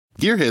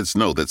Gearheads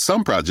know that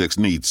some projects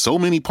need so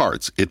many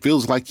parts, it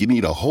feels like you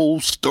need a whole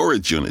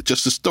storage unit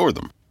just to store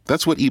them.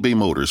 That's what eBay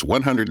Motors'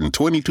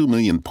 122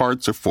 million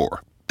parts are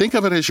for. Think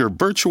of it as your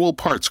virtual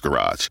parts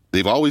garage.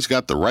 They've always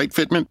got the right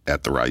fitment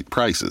at the right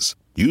prices.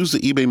 Use the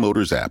eBay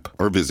Motors app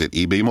or visit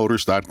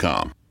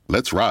ebaymotors.com.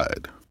 Let's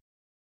ride.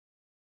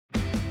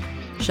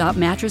 Shop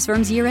Mattress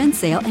Firm's year-end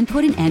sale and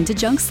put an end to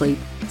junk sleep.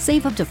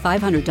 Save up to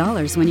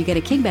 $500 when you get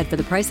a king bed for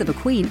the price of a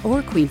queen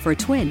or queen for a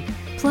twin.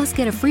 Plus,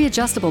 get a free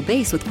adjustable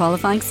base with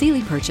qualifying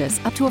Sealy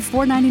purchase up to a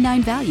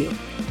 $499 value.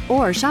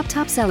 Or shop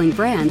top-selling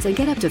brands and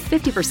get up to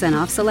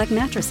 50% off select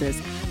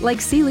mattresses,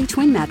 like Sealy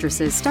twin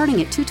mattresses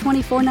starting at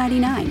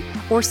 $224.99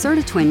 or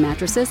Serta twin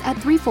mattresses at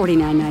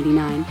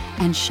 $349.99.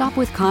 And shop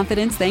with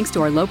confidence thanks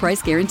to our low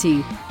price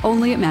guarantee.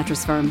 Only at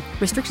Mattress Firm.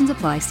 Restrictions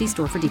apply. See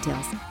store for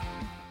details.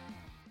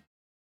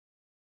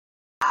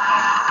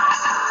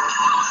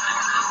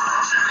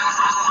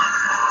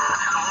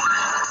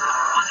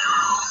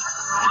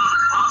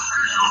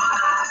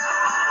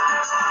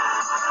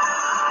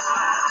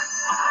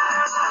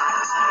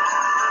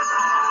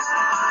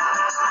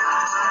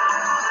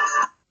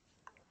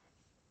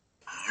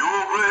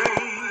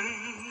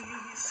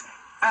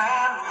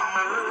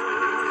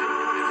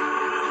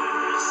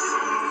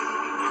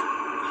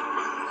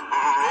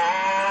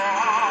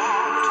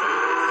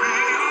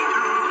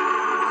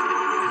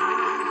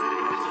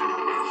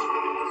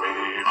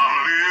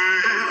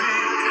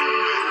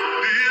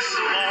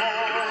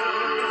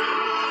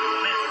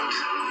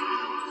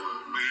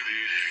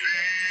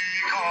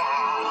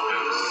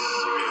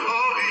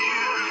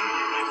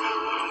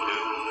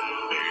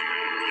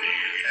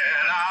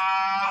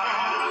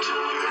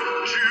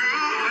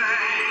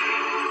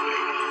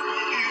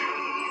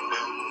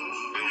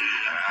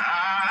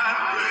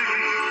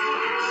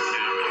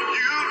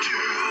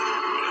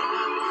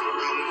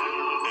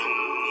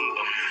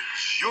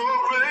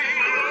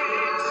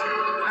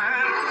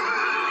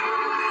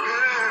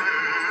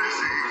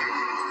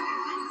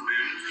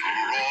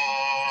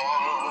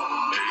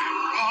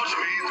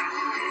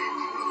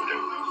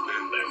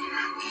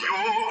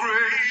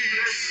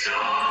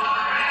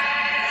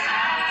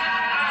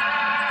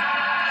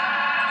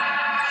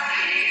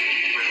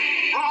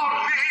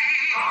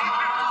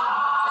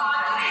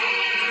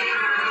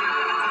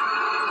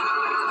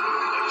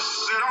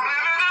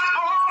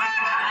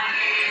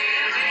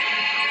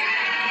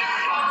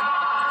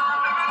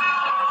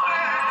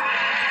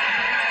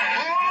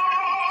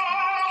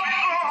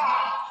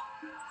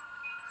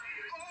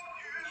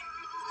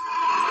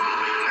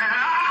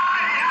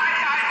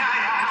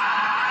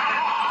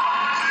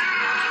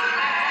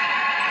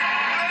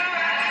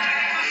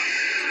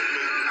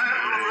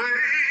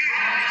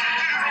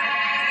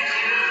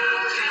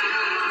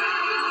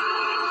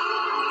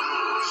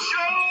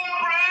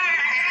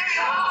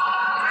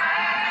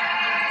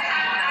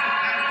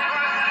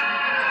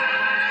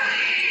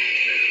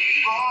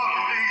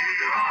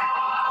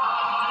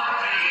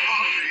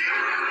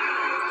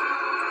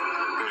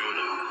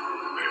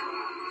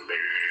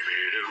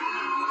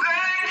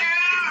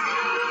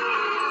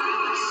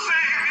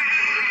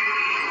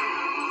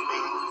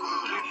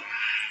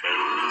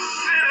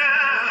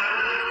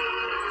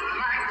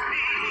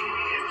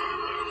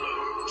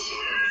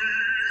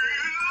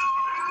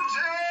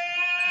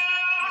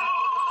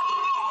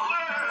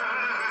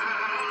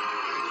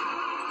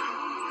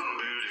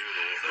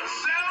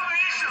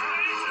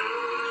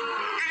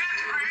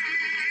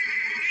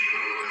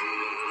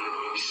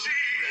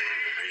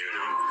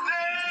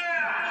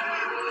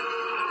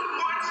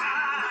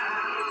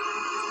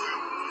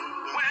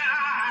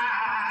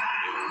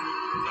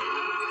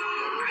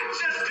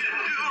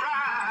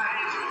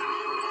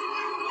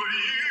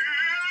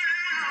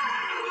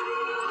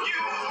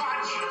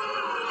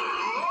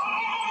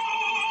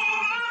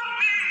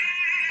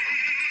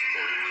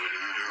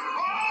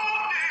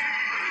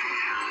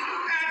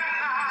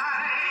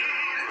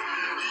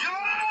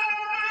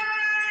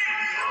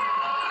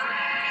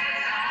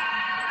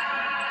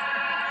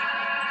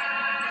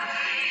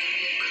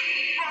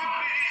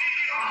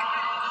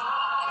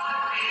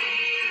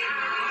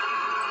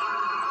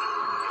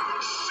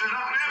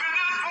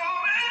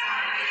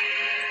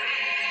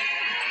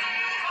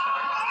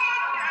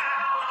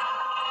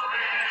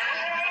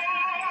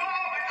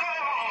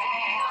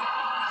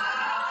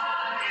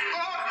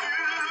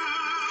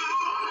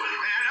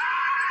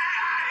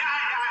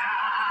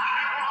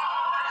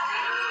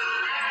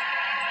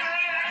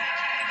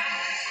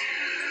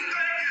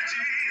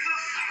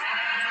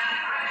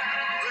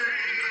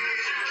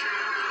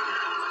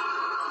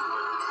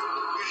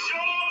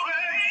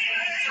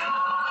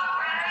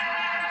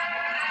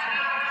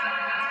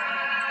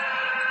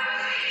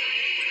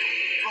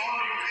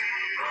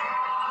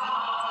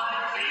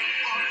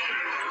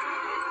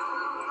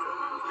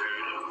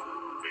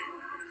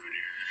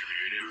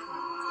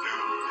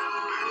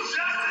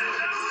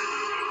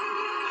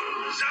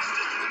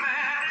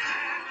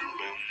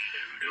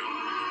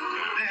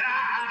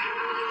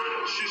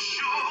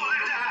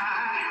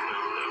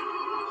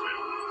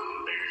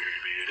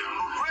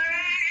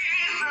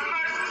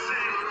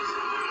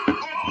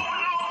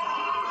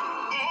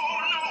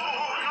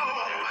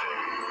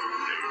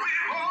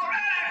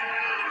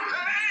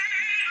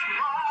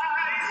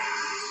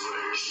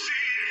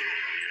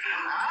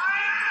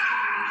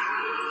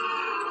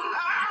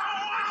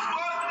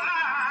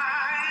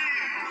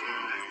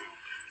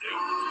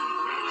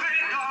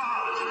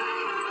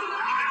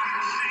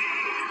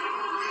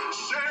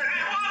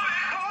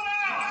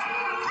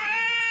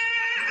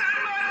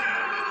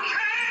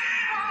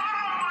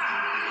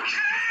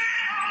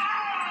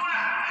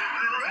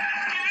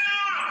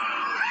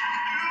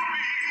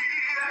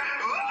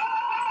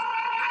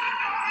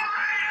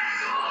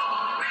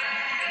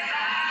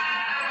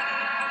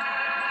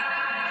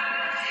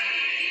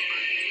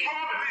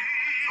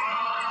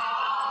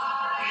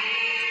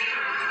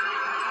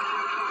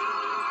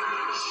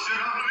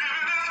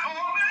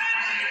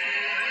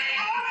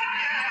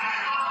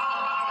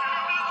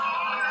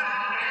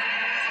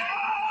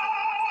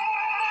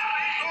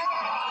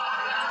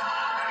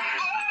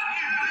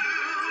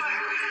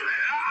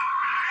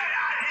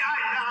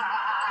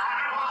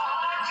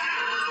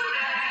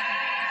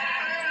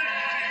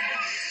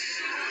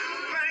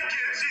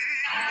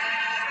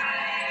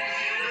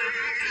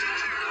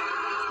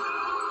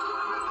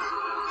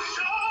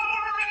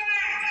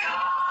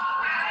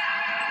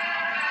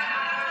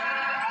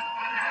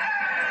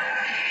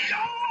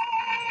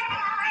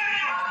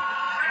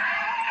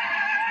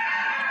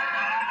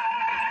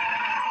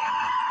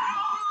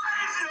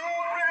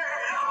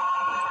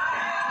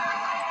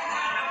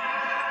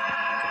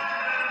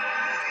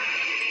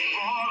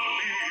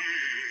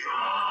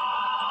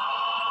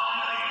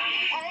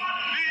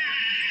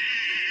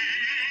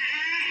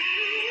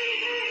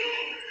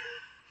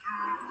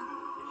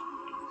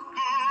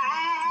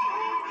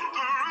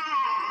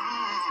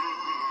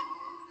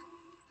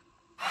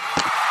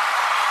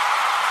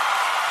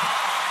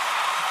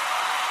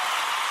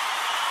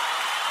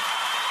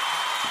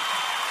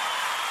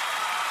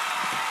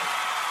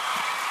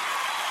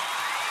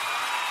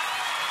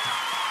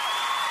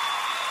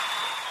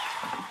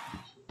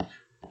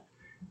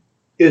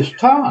 It's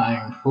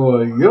time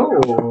for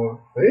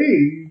your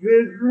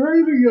favorite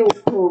radio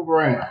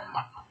program,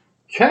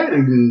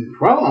 Chatting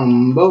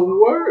from the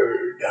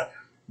Word,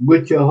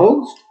 with your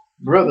host,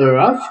 Brother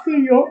Oscar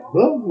York,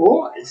 the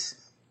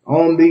voice,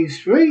 on the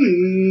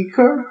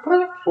Spreaker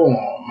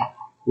platform,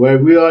 where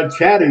we are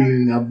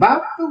chatting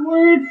about the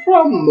Word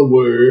from the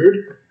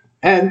Word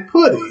and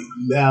putting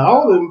the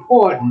all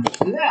important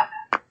snap,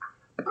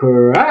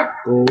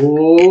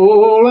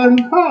 crackle,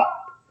 and pop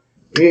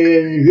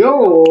in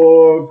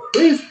your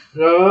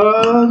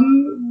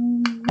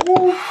Christian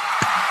walk.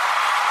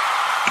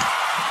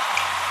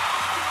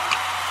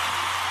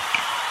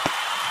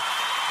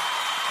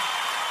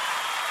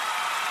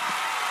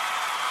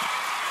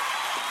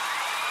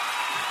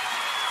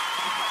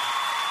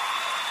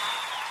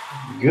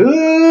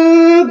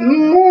 Good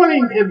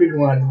morning,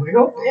 everyone. We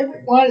hope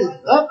everyone is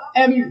up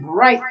and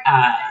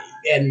bright-eyed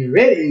and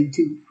ready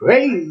to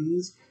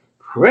praise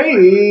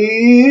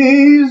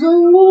the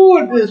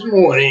Lord this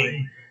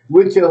morning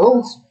with your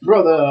host,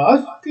 Brother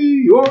Oscar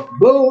York,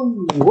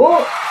 the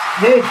Voice.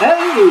 Hey,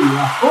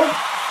 I hope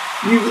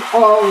you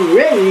are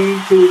ready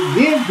to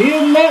give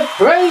him that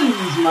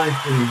praise, my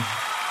friend.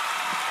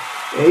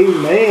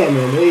 Amen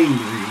and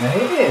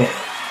amen.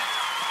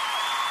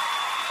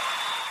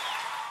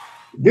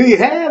 Do you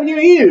have your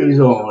ears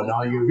on?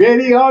 Are you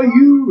ready? Are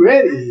you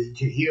ready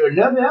to hear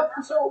another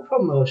episode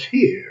from us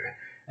here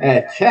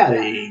at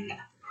Chatting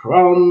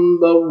from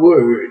the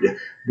Word?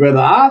 Brother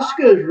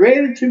Oscar is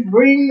ready to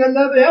bring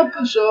another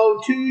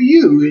episode to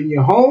you in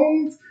your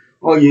homes,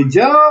 on your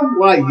job,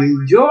 while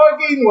you're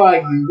jogging,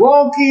 while you're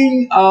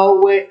walking,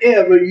 or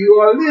wherever you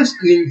are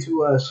listening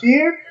to us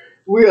here.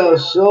 We are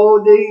so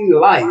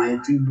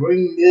delighted to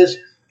bring this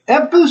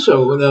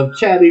episode of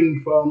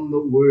Chatting from the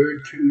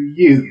Word to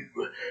you,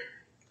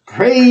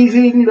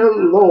 praising the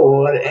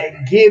Lord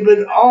and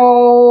giving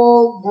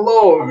all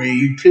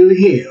glory to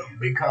Him,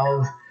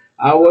 because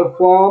our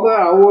Father,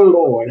 our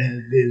Lord,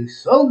 has been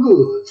so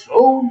good to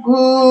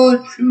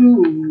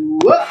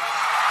us.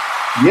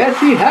 Yes,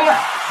 He has.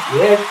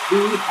 Yes, He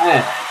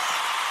has.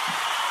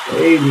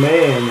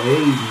 Amen.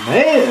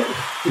 Amen.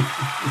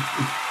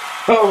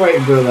 All right,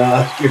 Brother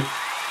Oscar.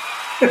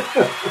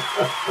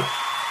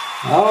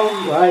 All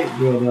right,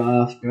 Brother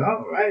Oscar.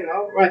 All right.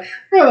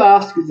 Brother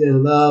Oscar just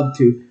love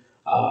to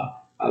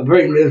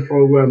bring this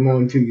program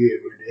on to you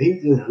every day. He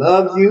just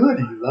loves you and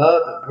he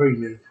loves to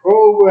bring this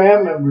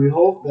program, and we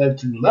hope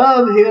that you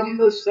love him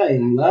the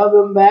same. Love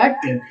him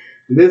back and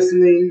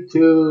listening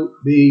to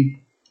the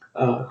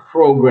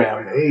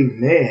program.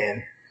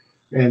 Amen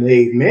and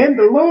amen.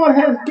 The Lord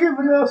has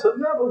given us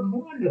another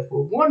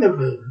wonderful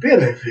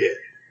benefit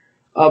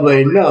of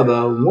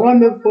another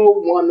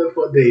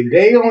wonderful day.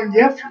 Day on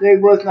yesterday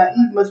was not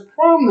even as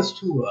promised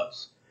to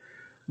us.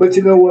 But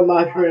you know what,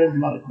 my friends,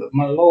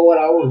 my Lord,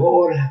 our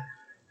Lord,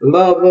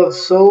 love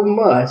us so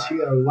much. He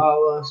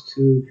allowed us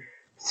to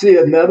see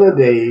another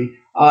day,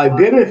 our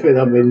benefit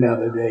of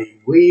another day.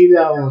 We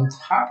that are on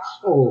top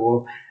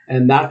soil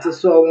and not the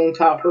soil on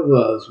top of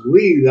us.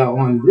 We that are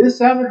on this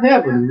side of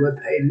heaven with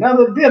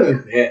another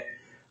benefit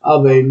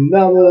of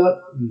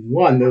another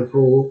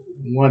wonderful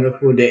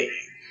day.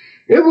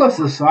 It was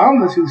the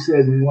psalmist who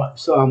said in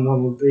Psalm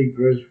 103,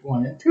 verse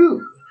 1 and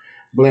 2,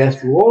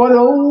 "Bless the Lord,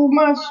 O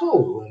my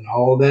soul, and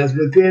all that's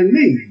within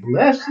me.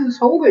 Bless his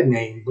holy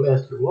name.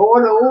 Bless the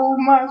Lord, O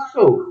my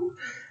soul,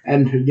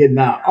 and forget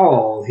not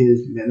all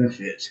his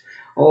benefits."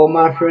 Oh,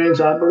 my friends,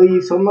 I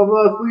believe some of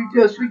us, we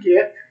just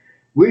forget.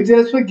 We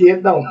just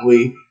forget, don't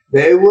we?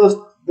 There was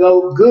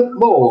the good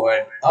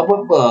Lord up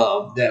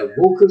above that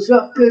woke us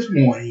up this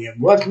morning. It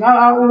was not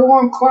our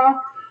alarm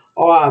clock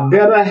or our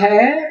better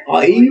half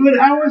or even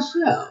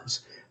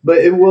ourselves, but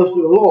it was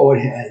the Lord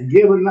had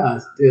given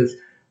us this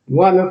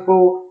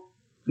wonderful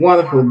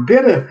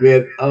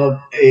benefit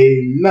of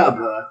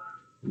another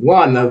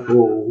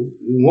wonderful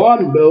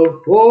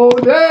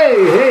day.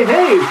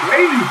 Hey,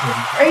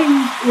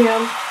 praise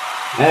him,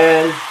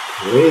 and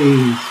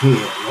praise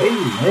him.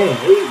 Amen,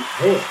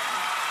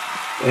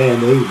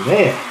 and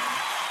amen.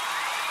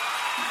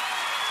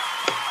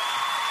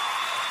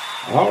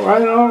 All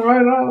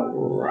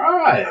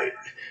right.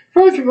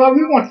 First of all,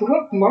 we want to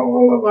welcome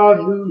all of our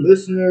new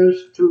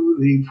listeners to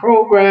the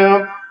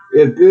program.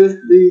 If this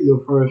be your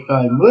first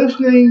time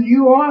listening,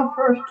 you are a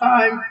first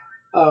time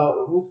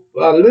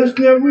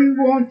listener. We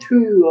want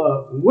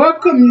to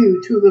welcome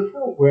you to the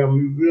program.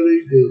 We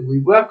really do. We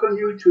welcome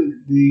you to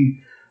the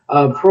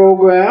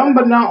program,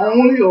 but not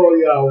only are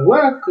you a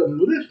welcome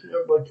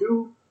listener, but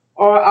you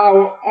are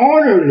our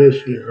honored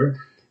listener.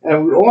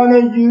 And we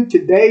honor you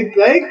today,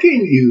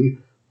 thanking you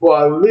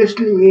for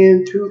listening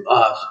in to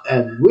us,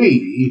 and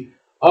we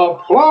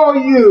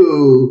applaud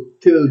you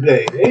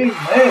today.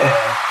 Amen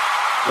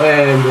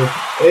and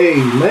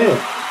amen.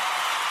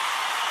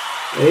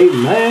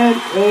 Amen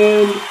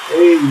and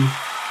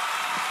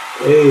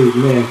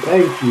amen.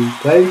 Thank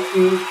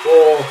you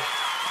for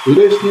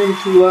listening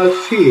to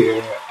us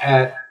here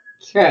at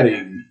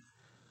Chatting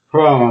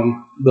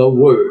from the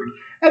Word.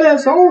 And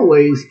as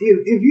always,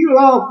 if you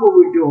love what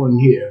we're doing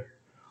here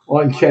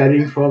on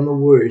Chatting from the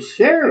Word.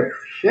 Share it,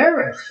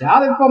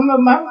 shout it from the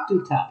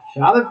mountaintop,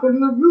 shout it from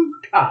the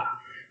rooftop.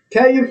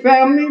 Tell your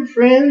family,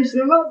 friends,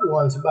 and loved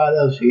ones about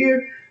us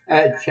here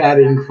at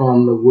Chatting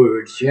from the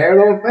Word. Share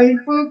it on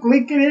Facebook,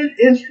 LinkedIn,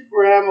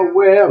 Instagram, or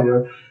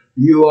wherever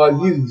you are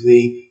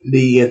using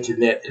the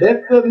internet.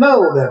 Let them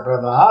know that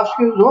Brother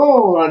Oscar's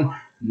on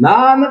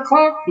 9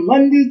 o'clock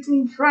Monday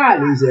through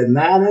Fridays at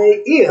 9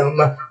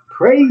 a.m.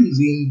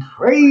 Praising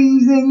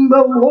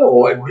the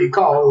Lord,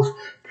 because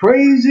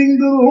praising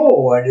the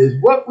Lord is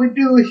what we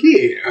do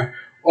here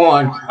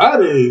on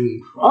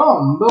Cutting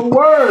from the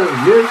Word.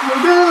 Yes, we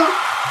do.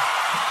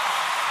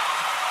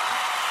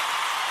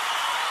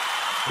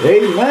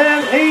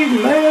 Amen,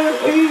 amen,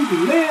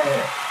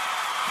 amen.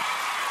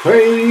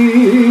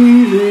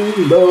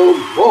 Praising the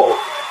Lord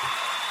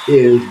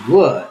is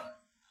what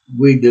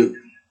we do.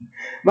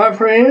 My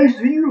friends,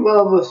 do you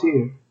love us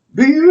here?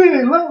 Do you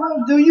really love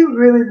us? Do you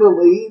really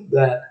believe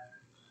that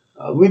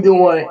we're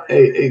doing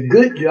a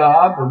good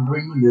job of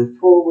bringing this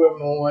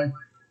program on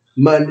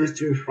Mondays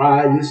through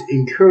Fridays,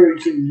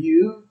 encouraging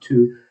you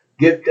to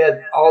get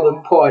that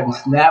all-important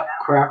snap,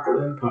 crackle,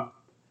 and pop?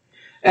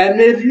 And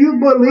if you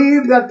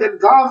believe that the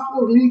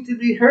gospel needs to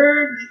be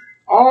heard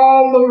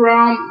all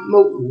around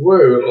the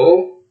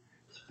world,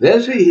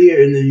 especially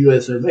here in the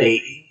US of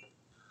A,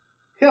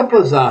 help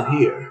us out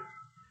here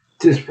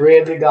to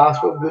spread the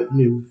gospel good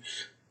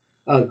news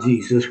of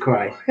Jesus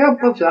Christ.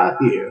 Help us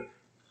out here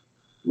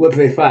with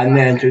a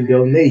financial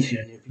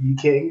donation if you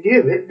can't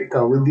give it,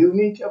 because we do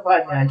need your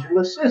financial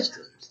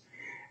assistance.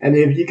 And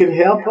if you can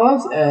help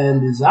us and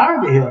desire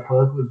to help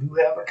us, we do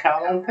have an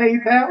account on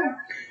PayPal.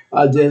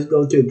 Just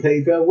go to the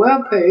PayPal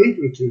webpage,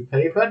 which is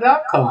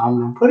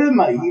paypal.com, and put in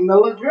my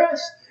email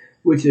address,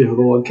 which is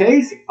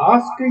lowercase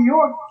Oscar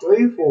York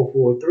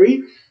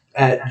 3443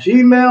 at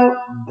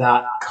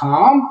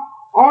gmail.com.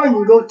 Or you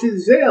can go to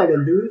Zelle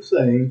and do the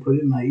same. Put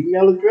in my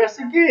email address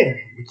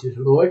again, which is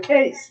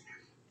lowercase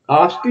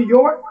Oscar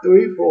York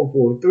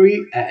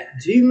 3443 at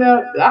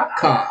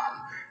gmail.com.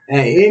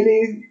 And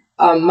any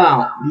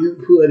amount you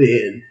put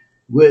in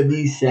will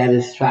be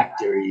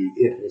satisfactory,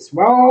 if it's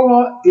small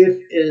or if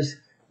it's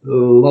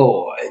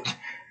large.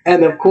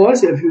 And of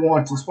course, if you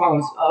want to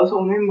sponsor us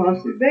on a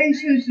monthly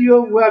basis,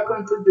 you're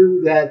welcome to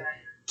do that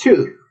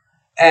too,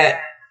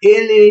 at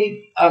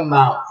any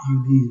amount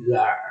you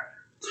desire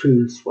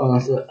to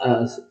sponsor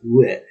us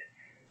with.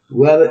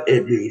 Whether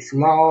it be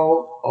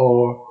small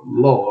or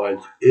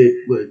large,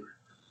 it would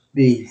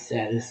be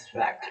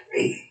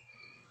satisfactory.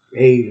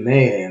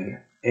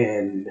 Amen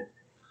and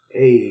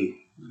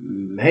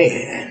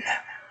amen.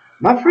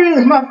 My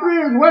friends,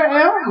 where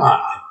am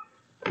I?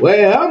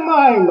 Where am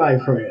I, my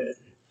friend?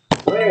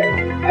 Where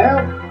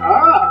am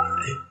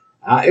I?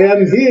 I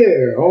am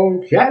here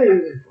on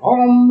Chatting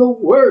on the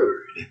Word.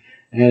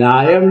 And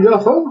I am your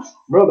host,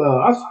 Brother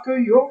Oscar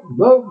York,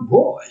 the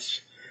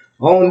voice,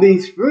 on the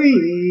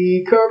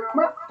Spreaker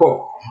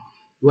platform,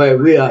 where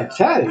we are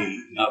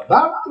chatting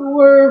about the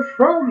Word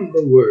from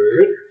the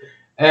Word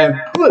and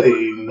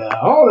putting the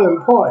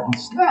all-important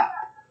snap,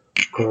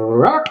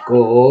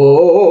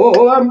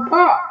 crackle, and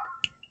pop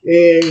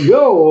in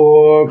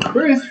your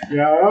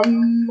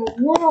Christian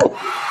world.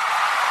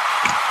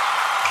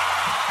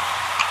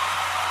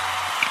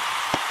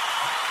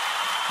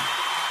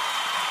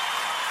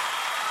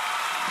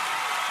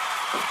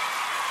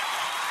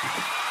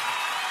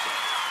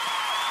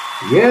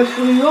 Yes,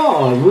 we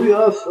are. We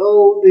are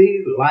so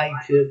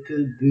delighted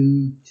to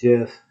do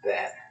just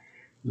that.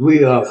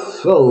 We are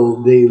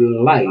so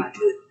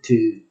delighted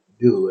to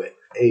do it.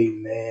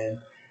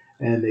 Amen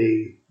and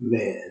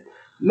amen.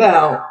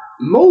 Now,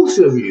 most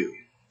of you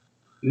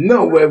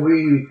know where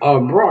we are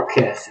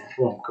broadcasting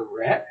from,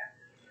 correct?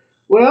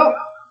 Well,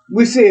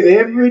 we say it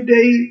every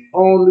day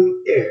on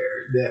the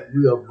air that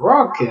we are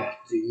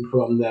broadcasting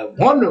from that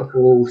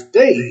wonderful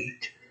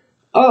state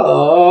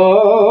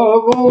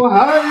of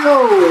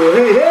Ohio.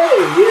 Hey,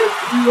 yes,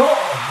 we are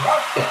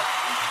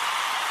broadcasting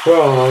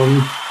from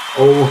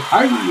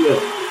Ohio.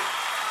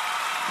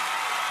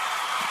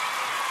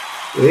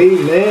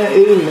 Amen,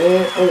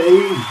 amen, and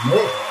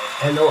amen.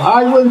 And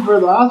Ohioans,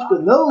 Brother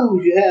Oscar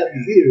knows you have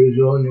your ears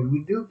on, and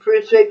we do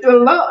appreciate the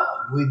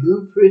love. We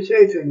do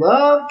appreciate the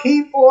love.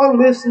 Keep on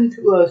listening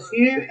to us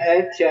here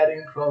at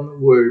Chatting from the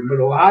Word. But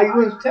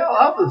Ohioans, tell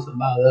others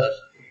about us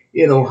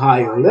in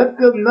Ohio. Let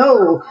them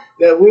know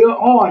that we're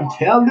on.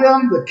 Tell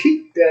them to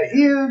keep their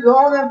ears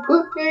on and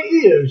put their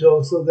ears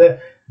on so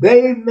that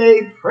they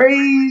may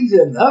praise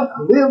and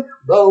uplift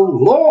the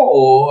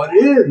Lord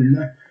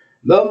in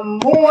the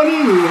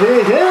morning.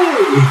 Hey, hey.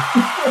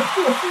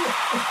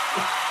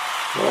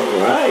 All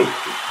right.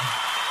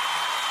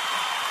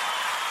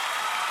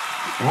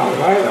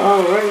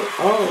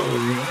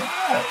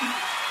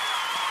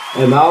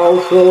 And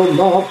also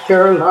North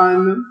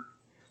Carolina,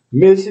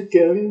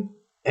 Michigan,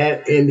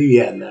 and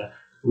Indiana.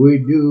 We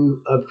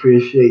do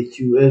appreciate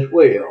you as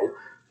well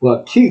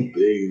for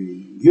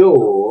keeping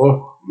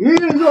your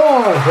ears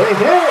on. Hey,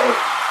 hey.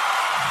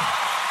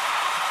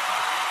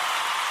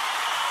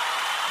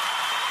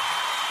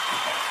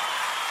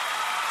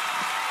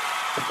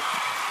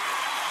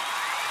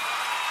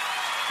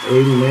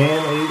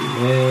 Amen,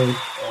 amen,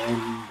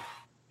 and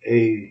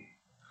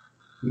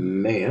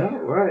amen. All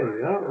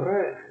right, all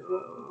right.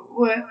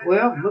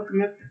 Well,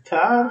 looking at the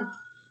time,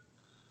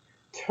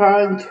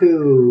 trying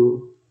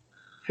to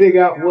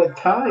figure out what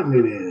time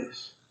it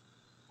is.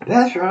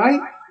 That's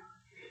right.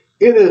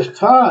 It is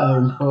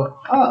time for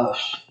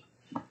us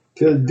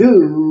to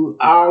do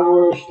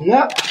our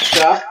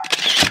snapshot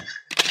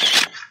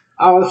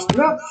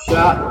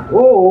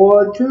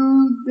for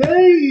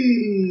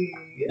today.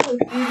 Yes,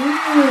 it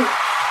is.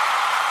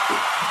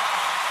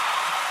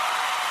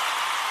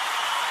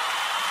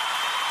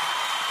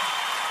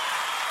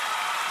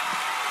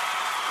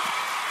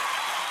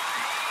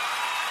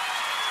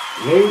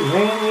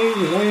 Amen,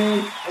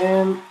 amen,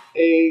 and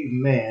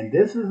amen.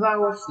 This is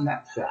our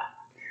snapshot.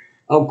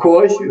 Of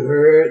course, you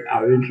heard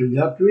our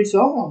introductory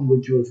song,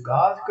 which was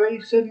God's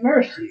Grace and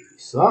Mercy,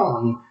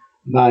 sung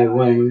by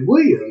Wayne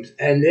Williams.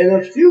 And then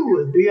a few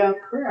would be our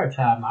prayer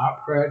time.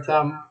 Our prayer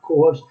time, of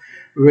course,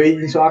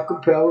 Radiance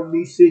Acapella will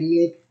be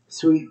singing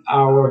Sweet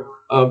Hour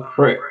of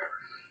Prayer.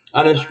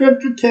 And the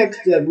scripture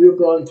text that we're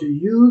going to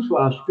use for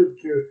our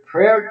scripture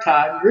prayer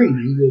time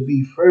reading will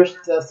be 1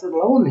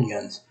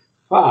 Thessalonians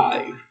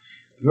 5,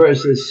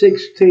 verses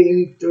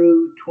 16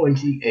 through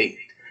 28.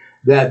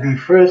 That be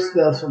 1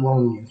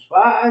 Thessalonians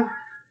 5,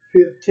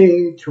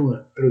 15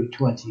 through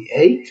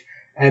 28.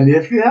 And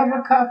if you have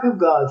a copy of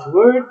God's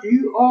Word,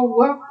 you are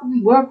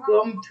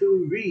welcome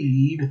to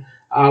read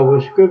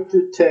our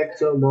scripture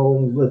text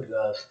along with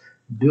us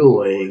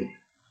during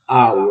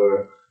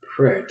our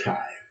prayer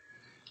time.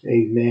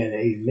 Amen,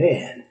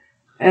 amen.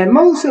 And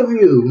most of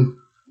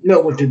you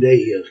know what today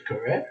is,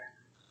 correct?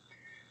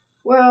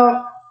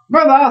 Well,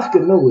 Brother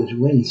Oscar knows it's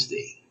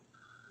Wednesday.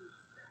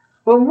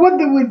 But what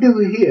do we do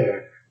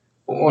here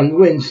on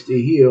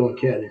Wednesday here on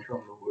Chatting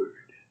from the Word?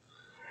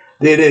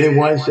 Did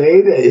anyone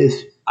say that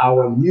it's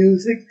our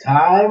music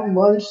time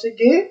once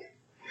again?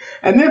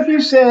 And if you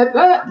said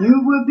that,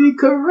 you would be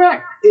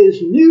correct.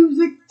 It's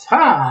music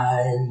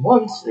time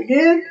once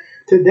again.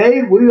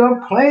 Today we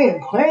are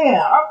playing a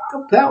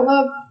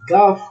cappella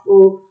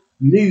gospel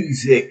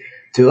music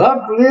to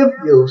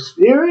uplift your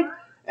spirit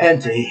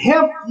and to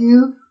help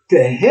you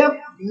live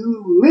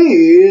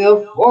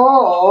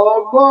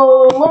for the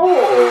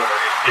Lord.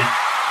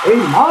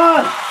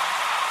 Amen.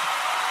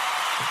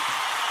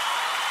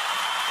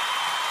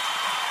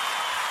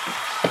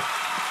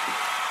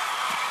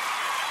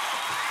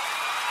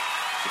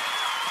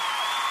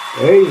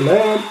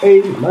 Amen,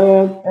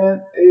 amen,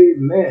 and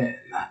amen.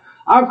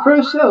 Our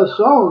first set of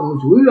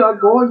songs we are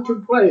going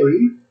to play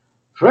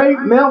Frank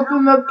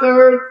Melton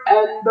III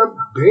and the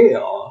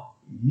Bell.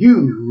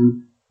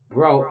 You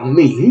brought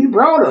me. He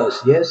brought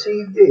us. Yes,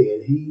 he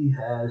did. He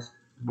has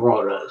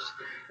brought us.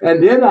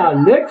 And then our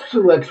next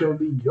selection will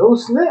be Joe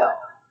Snell.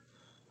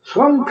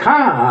 Some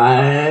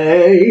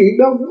kind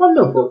of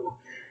wonderful.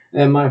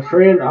 And my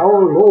friend,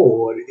 our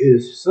Lord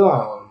is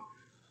some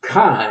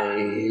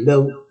kind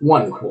of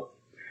wonderful.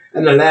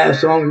 And the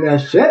last song in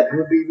that set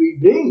will be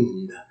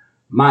Redeemed.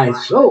 My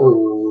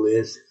soul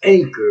is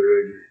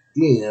anchored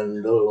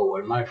in the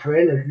Lord. My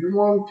friend, if you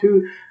want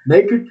to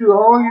make it through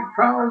all your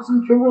trials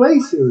and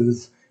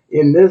tribulations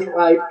in this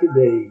life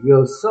today,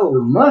 your soul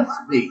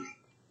must be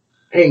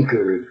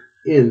anchored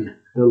in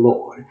the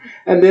Lord.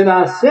 And then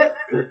our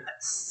second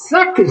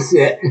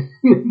set,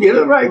 get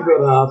it right,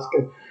 Brother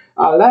Oscar.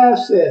 Our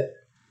last set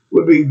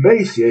would be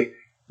basic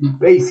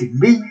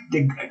beat,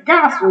 the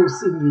gospel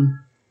singing.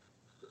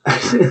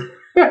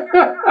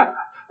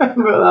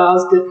 Brother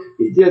Oscar,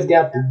 he just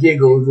got the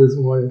giggles this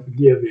morning.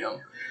 Forgive him.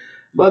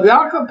 But the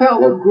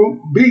acapella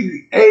group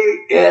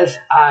BASIC,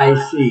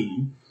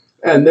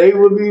 and they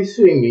will be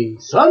singing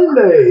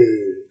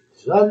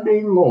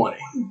Sunday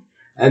morning.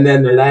 And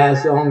then the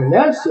last song in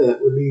that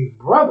set would be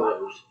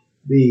Brothers,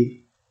 the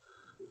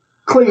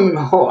clean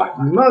heart.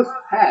 You must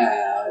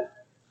have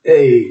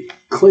a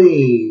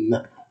clean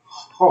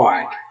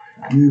heart.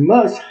 You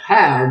must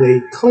have a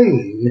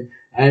clean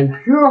and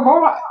pure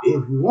heart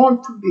if you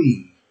want to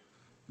be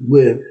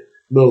with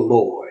the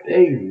Lord.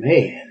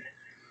 Amen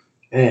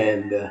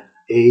and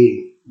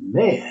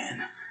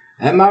amen.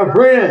 And my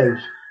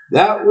friends,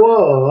 that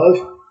was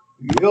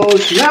your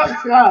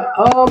snapshot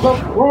of the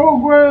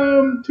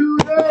program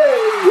today.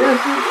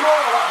 Yes, it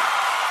was.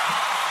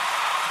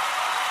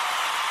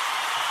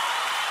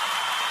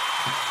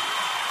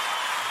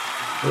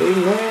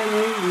 Amen,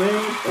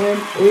 amen, and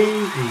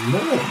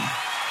amen.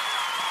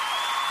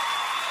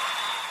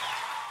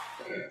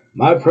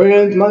 My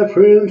friends,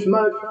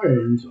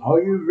 are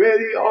you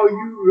ready? Are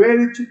you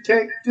ready to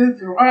take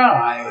this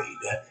ride?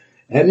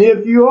 And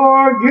if you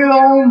are, get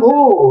on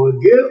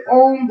board,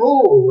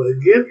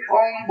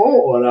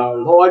 Our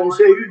Lord and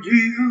Savior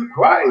Jesus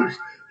Christ,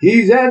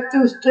 He's at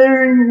the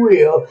steering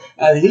wheel,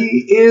 and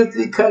He is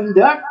the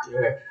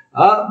conductor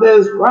of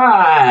this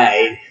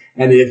ride.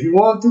 And if you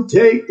want to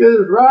take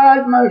this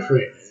ride, my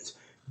friends,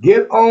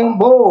 get on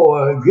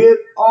board.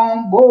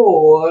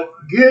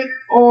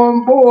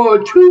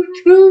 Toot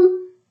toot.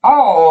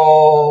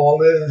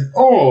 All is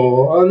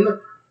on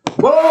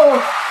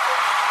board.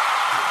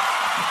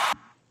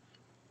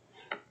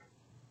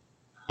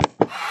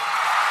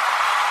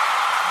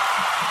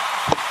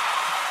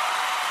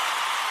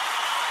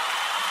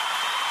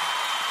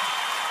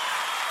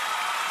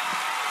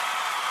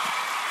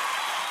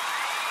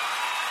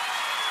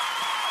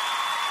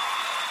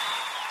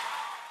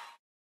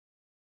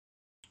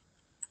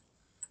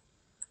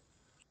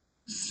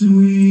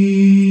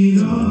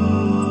 Sweet hour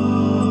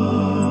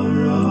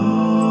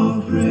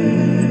of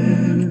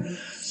prayer,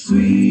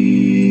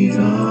 sweet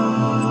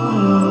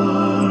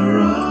hour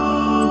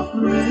of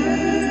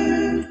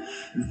prayer,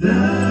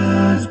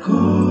 that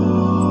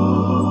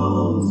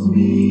calls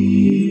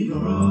me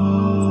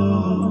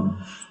from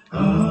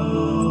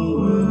a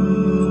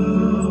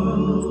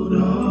world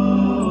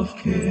of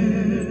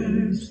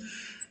cares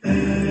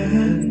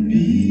and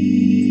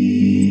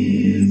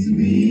bids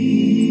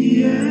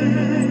me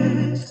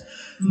at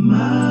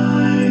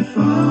my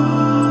Father's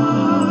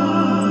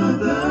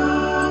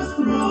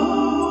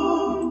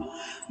throne,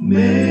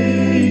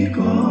 make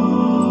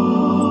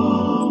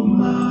all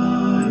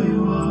my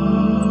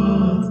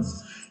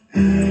wants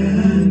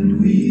and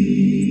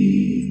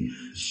wishes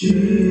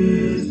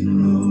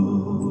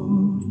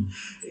known.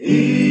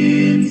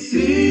 In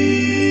seasons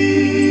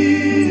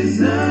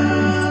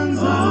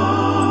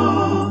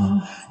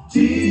of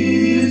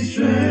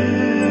distress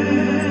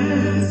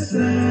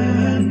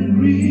and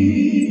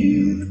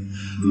grief,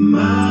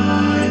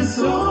 my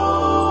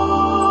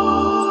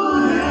soul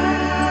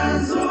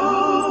has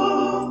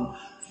often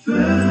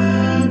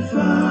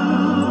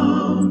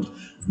found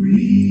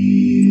relief,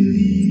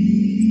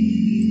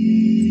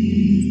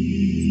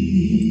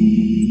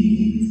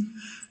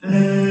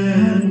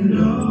 and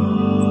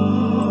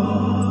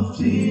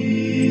oft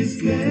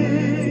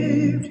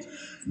escaped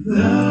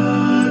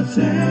the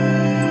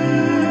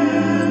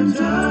tempter's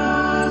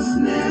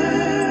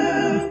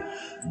snare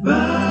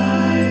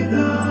by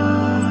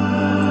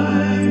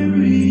thy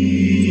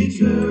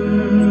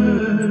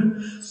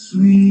return,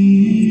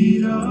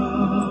 sweet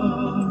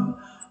hour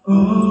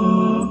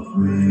of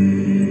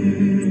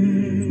prayer.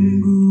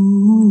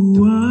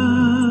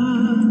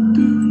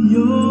 Guantu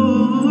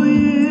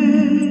yoye,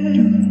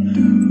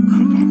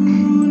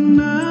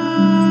 kunamata,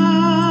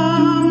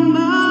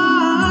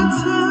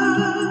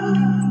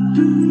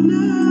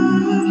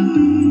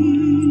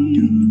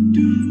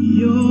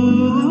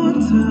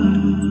 yota,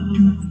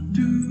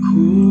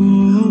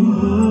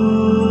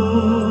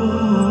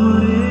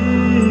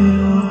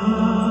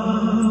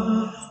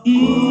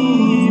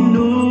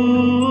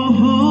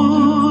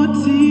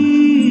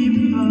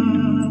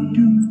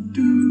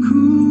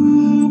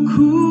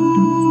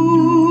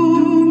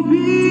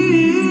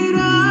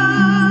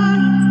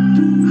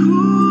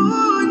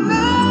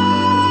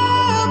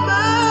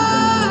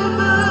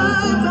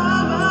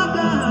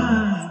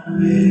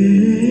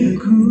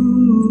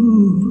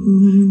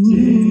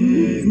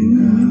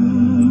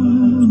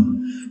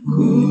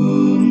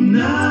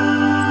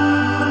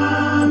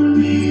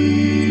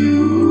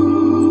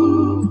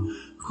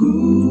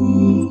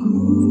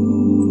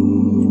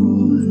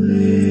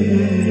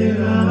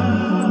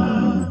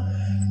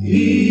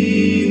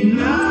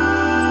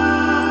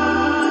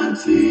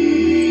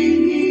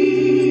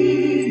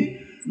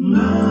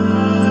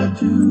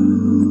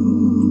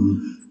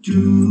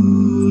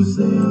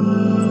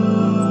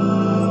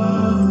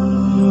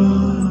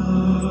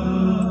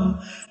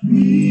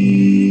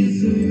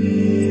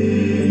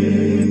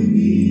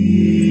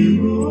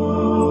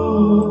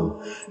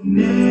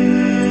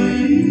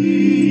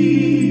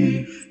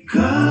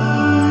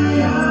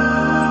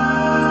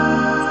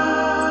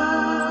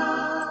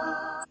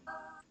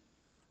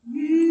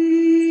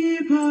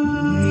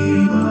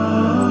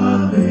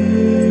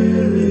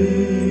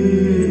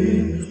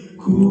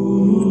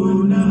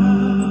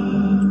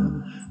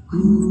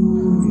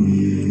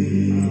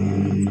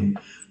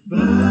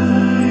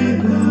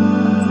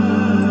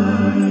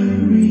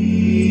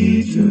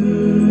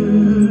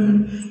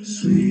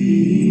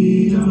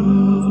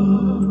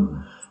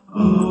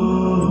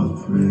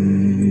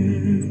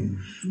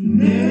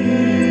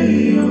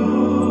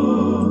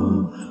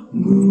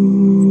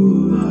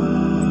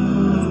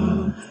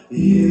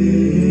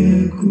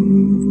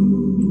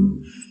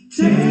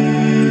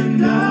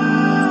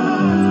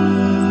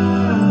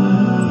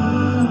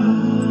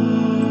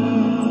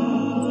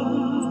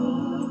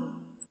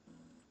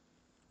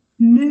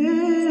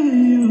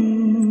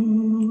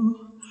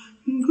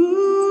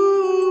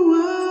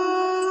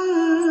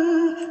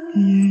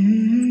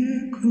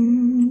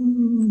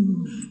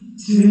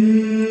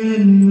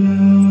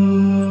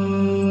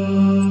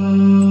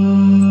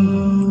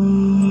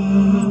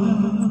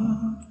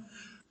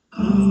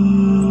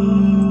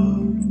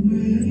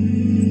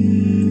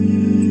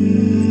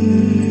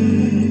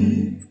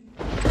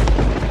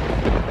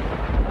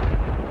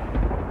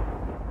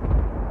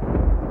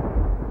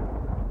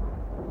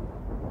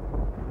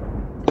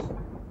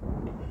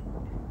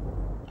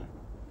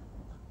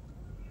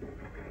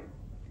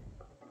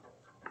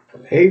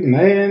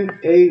 Amen,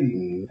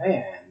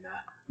 amen.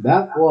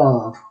 That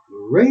was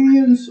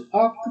Radiance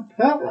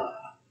Acapella,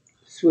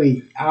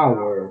 Sweet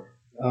Hour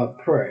of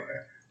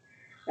Prayer.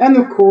 And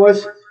of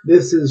course,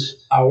 this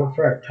is our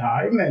prayer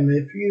time. And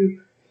if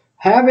you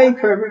have a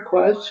prayer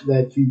request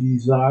that you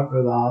desire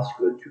for the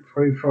Oscar to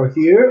pray for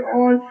here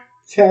on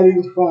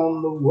Chatting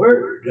from the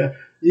Word,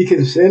 you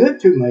can send it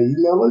to my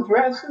email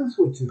addresses,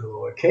 which is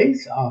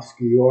lowercase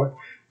Oscar York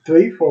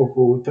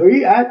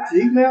 3443 at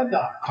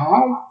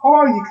gmail.com,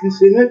 or you can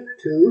send it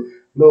to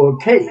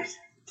lowercase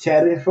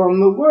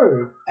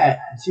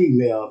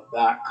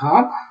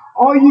chattingfromtheword@gmail.com,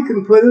 or you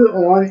can put it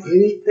on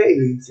any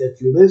page that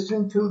you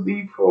listen to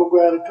the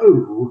program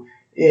through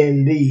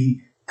in the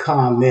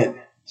comment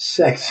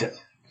section.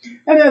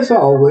 And as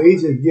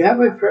always, if you have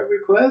a prayer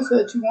request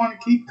that you want to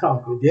keep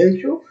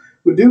confidential,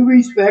 we do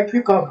respect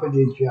your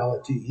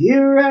confidentiality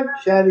here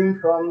at Chatting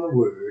from the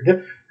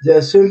Word.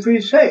 Just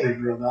simply say,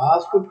 Brother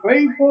Oscar,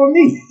 pray for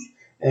me,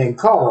 and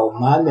call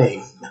my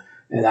name.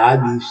 And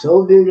I'd be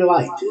so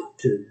delighted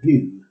to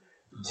do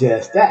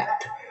just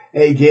that.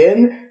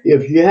 Again,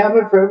 if you have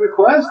a prayer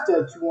request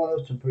that you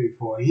want us to pray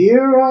for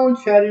here on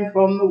Chatting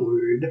from the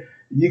Word,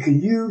 you can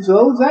use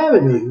those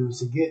avenues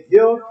to get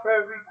your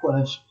prayer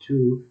request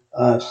to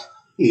us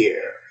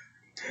here.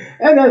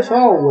 And as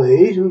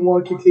always, we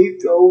want to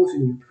keep those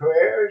in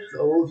prayers,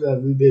 those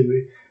that we've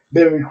been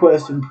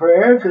requesting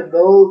prayers, and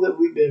those that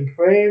we've been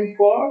praying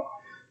for,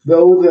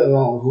 those that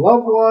are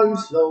loved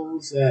ones,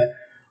 those that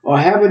are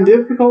having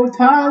difficult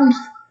times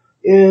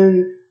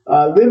in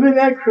living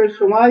that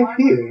Christian life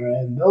here,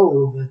 and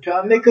those that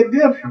try to make a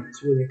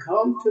difference when it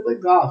comes to the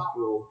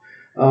gospel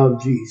of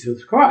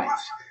Jesus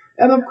Christ.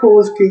 And of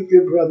course, keep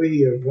your brother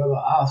here, Brother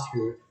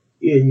Oscar,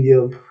 in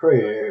your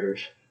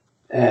prayers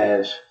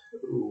as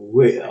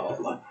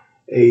well.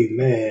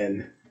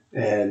 Amen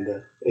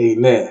and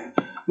amen.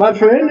 My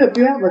friend, if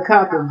you have a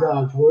copy of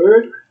God's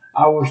Word,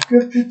 our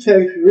scripture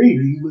text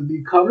reading would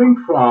be coming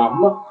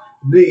from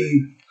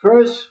the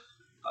first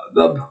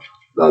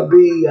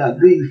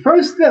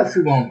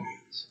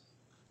Thessalonians,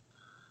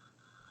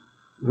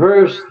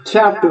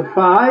 chapter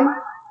 5,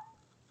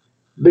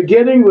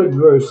 beginning with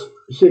verse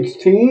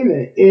 16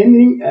 and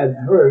ending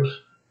at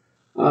verse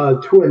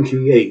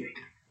 28.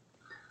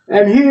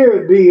 And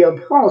here the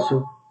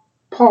apostle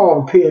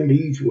Paul penned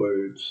these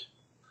words.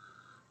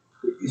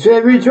 He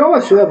said,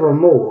 "Rejoice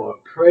evermore,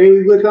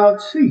 pray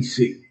without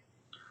ceasing,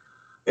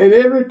 and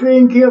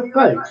everything give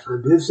thanks, for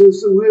this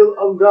is the will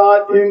of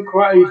God in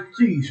Christ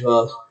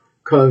Jesus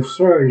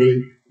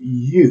concerning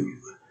you.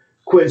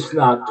 Quench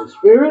not the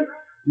spirit,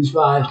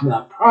 despise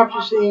not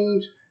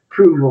prophecies,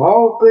 prove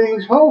all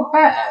things, hold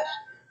fast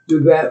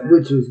to that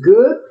which is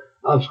good,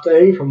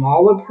 abstain from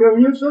all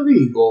appearance of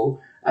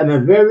evil, and the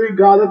very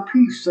God of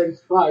peace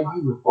sanctify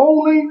you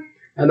wholly.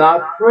 And I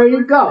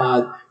pray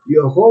God,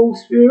 your whole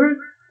spirit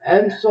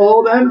and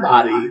soul and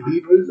body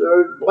be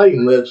preserved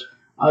blameless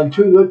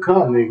unto the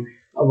coming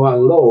of our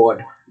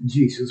Lord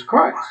Jesus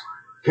Christ.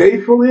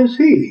 Faithful is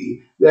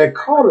he that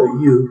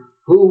calleth you,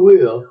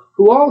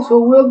 who also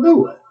will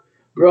do it.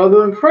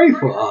 Brethren, pray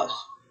for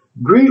us.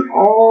 Greet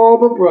all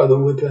the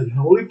brethren with a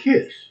holy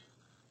kiss.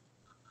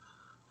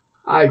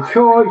 I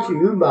charge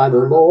you by the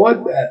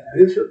Lord that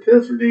this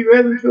epistle be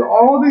read unto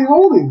all the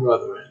holy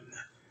brethren.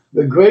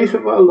 The grace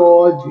of our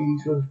Lord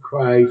Jesus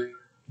Christ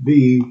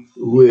be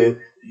with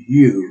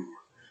you.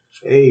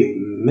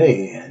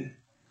 Amen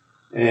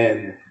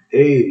and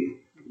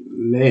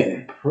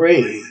amen.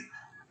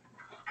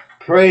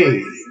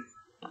 Pray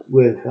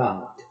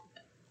without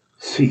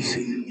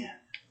ceasing.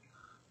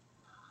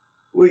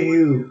 Will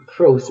you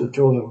approach the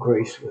throne of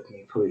grace with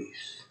me,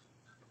 please?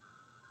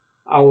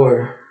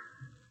 Our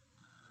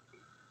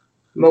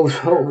most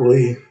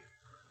holy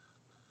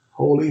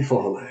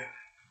Father,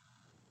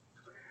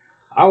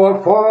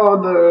 our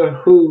Father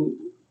who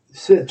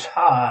sits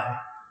high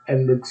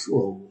and looks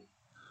low,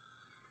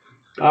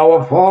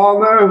 our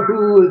Father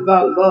who is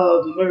about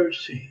love,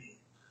 mercy,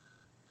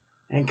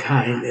 and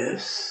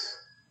kindness,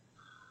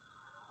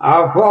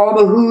 our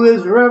Father who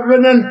is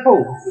reverent and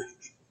holy.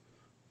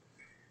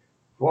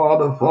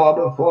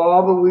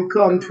 Father, we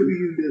come to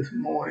you this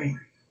morning.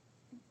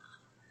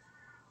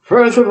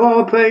 First of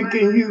all,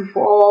 thanking you,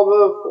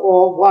 Father,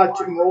 for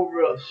watching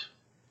over us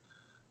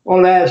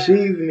on last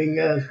evening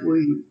as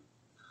we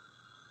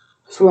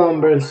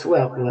slumbered and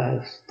slept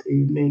last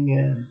evening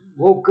and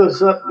woke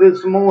us up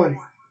this morning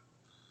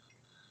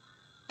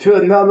to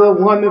another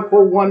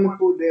wonderful,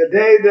 wonderful day, a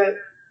day that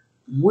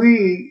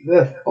we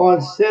that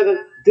on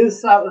this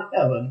side of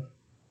heaven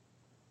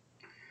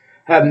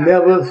have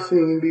never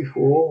seen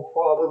before.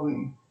 Father,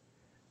 we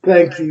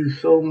thank you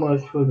so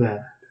much for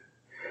that.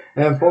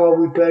 And Father,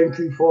 we thank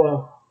you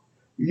for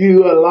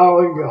you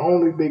allowing your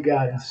only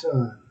begotten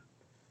Son,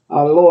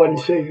 our Lord and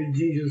Savior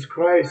Jesus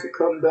Christ, to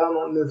come down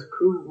on this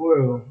cruel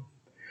world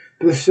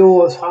to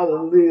show us how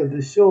to live,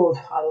 to show us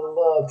how to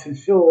love, to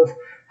show us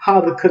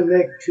how to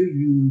connect to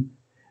you,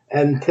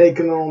 and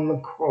taking on the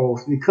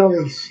cross,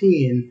 becoming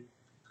sin,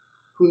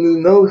 who knew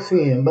no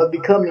sin, but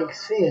becoming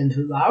sin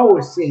so that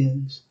our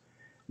sins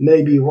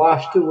may be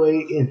washed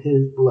away in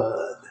his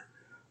blood.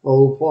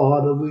 Oh,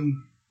 Father, we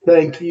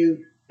thank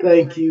you,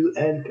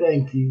 and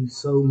thank you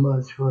so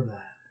much for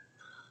that.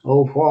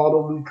 Oh, Father,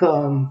 we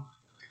come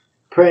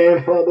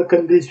praying for the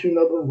condition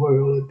of the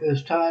world at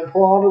this time.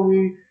 Father,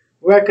 we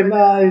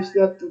recognize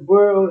that the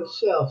world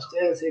itself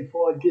stands a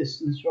far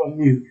distance from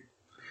you.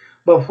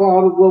 But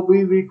Father, what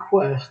we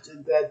request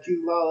is that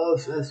you allow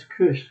us as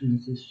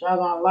Christians to shine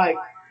our light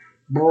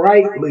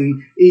brightly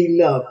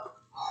enough,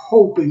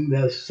 hoping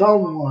that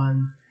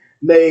someone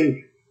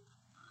may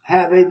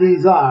have a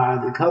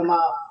desire to come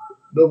out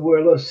the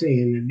world of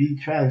sin and be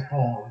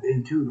transformed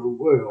into the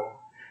world,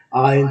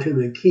 into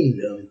the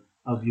kingdom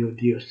of your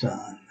dear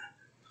Son.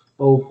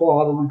 Oh,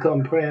 Father, we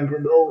come praying for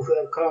those who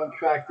have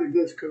contracted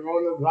this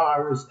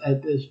coronavirus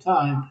at this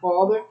time,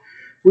 Father.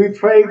 We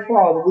pray,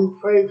 Father,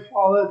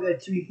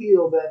 that you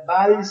heal their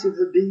bodies if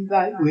it be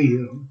thy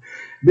will,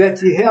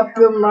 that you help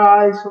them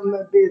rise from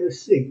the bed of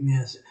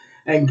sickness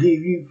and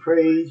give you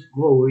praise,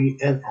 glory,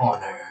 and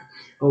honor.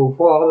 Oh,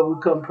 Father, we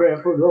come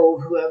praying for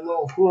those who have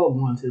lost loved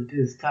ones at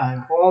this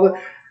time, Father.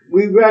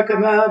 We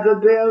recognize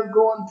that they are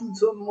going through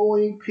some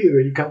mourning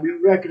period because we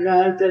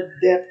recognize that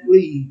death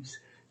leaves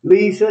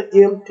an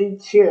empty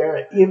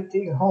chair,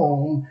 empty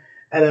home,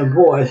 and a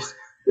voice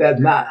that's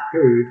not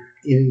heard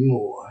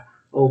anymore.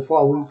 Oh,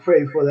 Father, we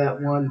pray for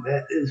that one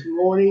that is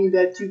mourning,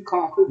 that you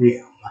comfort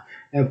them.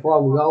 And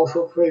Father, we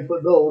also pray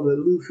for those that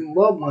lose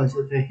loved ones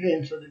at the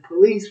hands of the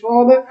police.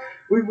 Father,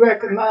 we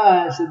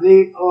recognize that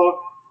they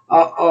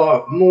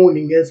are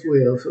mourning as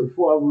well. So,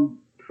 Father, we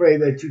pray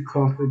that you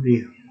comfort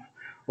them.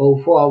 Oh,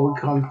 Father, we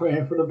come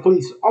praying for the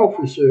police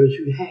officers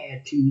who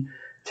had to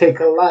take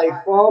a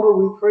life. Father,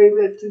 we pray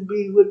that you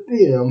be with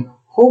them,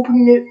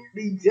 hoping it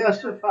be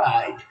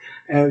justified.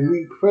 And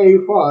we pray,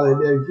 Father,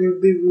 that you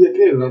be with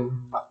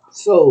them,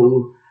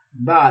 soul,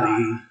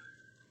 body,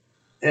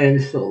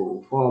 and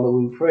soul. Father,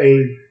 we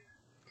pray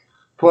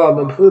for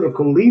the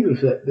political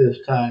leaders at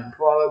this time.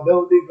 Father,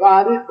 though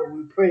divided, but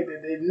we pray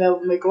that they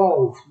never make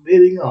laws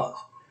forbidding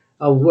us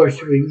of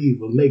worshiping you,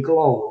 but make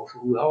laws so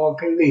we all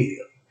can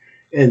live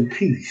in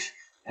peace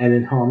and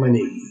in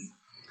harmony.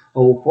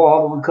 Oh,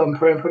 Father, we come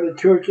praying for the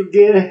church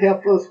again.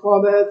 Help us,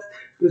 Father, as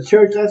the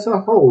church as a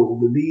whole,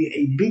 to be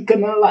a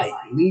beacon of light,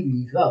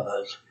 leading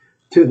others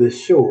to the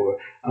shore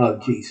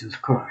of Jesus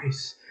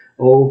Christ.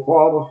 Oh,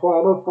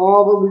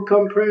 Father, we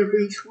come praying for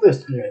each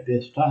listener at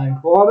this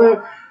time,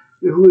 Father,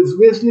 who is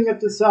listening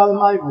at the sound of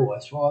my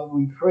voice. Father,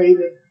 we pray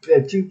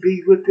that you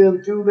be with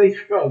them through their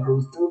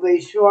struggles, through their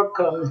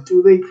shortcomings,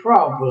 through their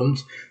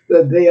problems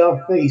that they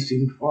are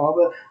facing,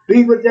 Father.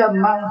 Be with that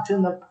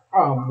mountain of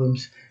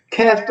problems.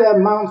 Cast that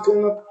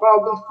mountain of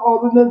problems,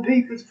 Father, in the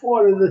deepest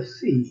part of the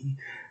sea,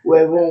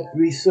 where it won't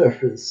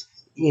resurface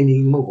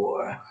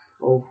anymore.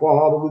 Oh,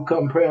 Father, we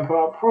come praying for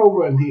our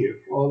program here,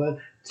 Father,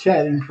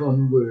 chatting from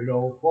the Word.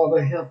 Oh,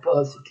 Father, help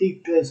us to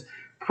keep this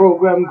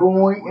program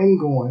going and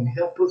going.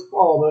 Help us,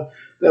 Father,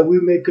 that we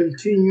may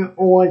continue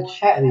on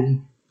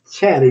chatting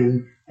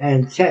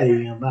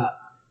about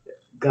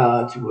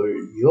God's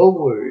Word, your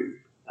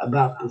Word,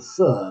 about the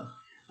Son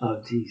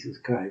of Jesus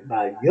Christ,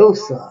 by your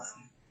Son,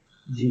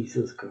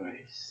 Jesus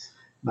Christ,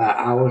 by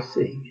our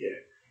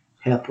Savior.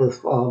 Help us,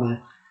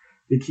 Father,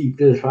 to keep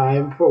this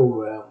fine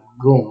program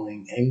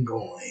going and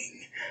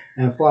going.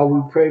 And Father,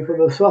 we pray for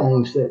the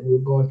songs that we're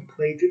going to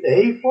play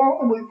today.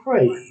 Father, we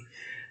pray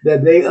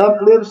that they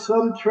uplift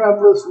some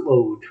traveler's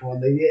load, for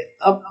they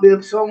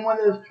uplift someone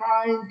that's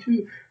trying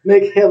to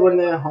make heaven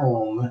their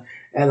home.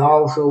 And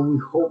also we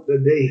hope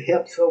that they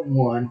help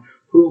someone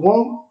who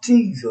wants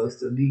Jesus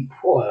to be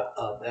part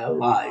of their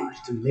lives,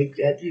 to make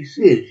that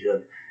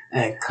decision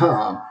and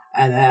come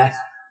and ask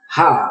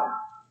how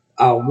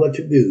or what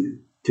to do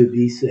to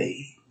be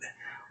saved.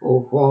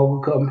 Oh, Father,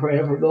 we come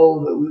praying for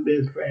those that we've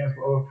been praying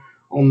for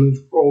on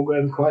this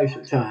program quite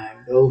some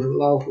time, those who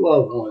lost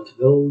loved ones,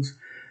 those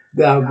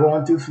that are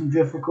going through some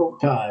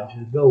difficult times,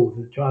 and those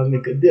that try to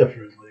make a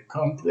difference when it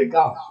comes to the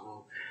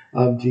gospel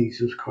of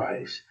Jesus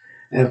Christ.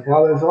 And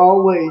Father, as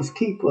always,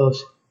 keep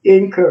us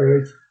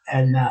encouraged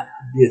and not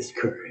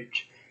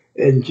discouraged.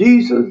 In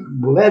Jesus'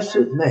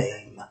 blessed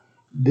name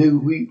do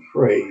we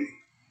pray.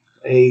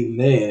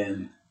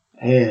 Amen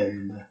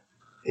and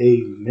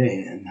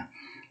amen.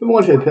 We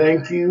want to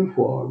thank you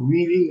for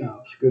reading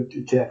our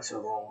scripture text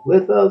along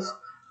with us,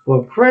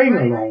 for praying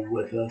along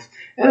with us.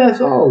 And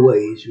as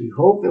always, we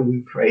hope that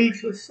we pray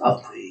for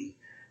something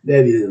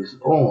that is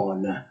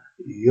on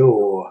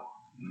your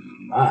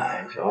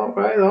minds. All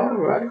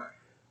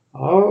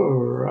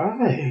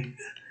right.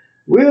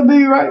 We'll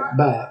be right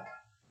back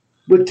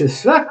with the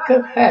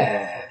second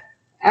half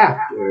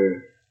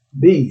after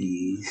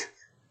these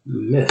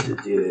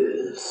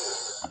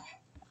messages.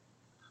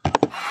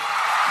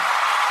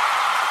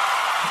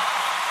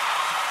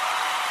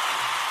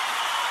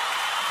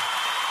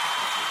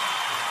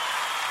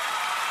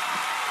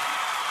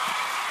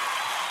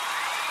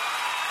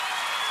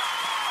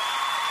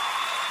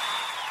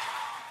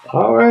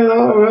 All right.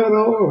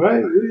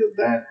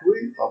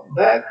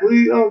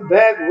 We are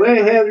back.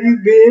 Where have you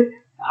been?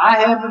 I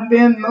haven't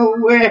been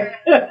nowhere.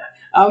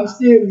 I'm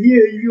still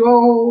here, you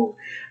all.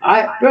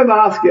 Brother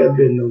Oscar has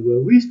been nowhere.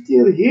 We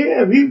still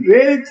here. We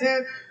ready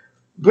to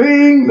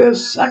bring the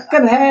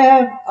second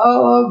half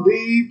of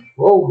the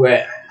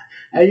program.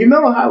 And you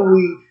know how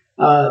we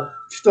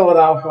start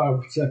off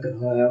our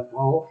second half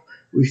off?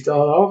 We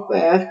start off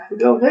ask for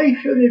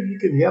donation. If you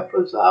can help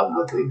us out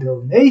with a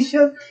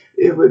donation,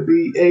 it would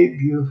be a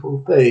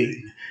beautiful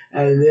thing.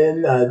 And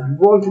then if you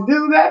want to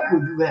do that,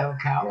 we do have an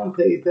account on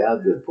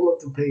PayPal. Just pull up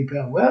the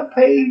PayPal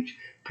webpage,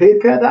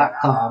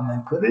 paypal.com,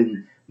 and put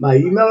in my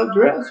email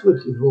address,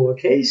 which is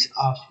lowercase,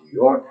 Oscar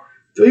York,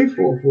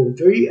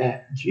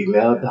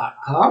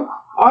 3443@gmail.com.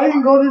 Or you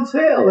can go to the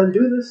cell and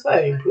do the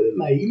same. Put in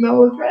my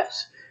email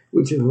address,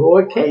 which is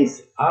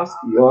lowercase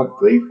Oscar York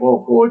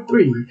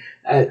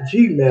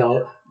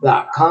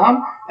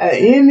 3443@gmail.com. And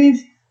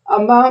any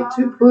amount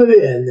to put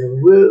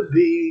in will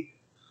be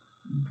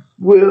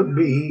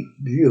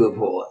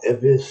beautiful.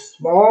 If it's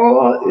small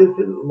or if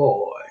it's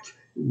large,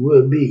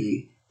 will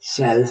be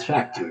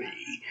satisfactory.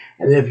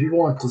 And if you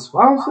want to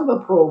sponsor the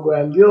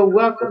program, you're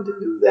welcome to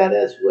do that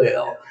as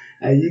well.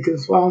 And you can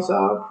sponsor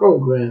our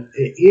program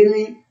at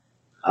any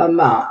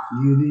amount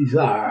you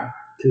desire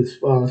to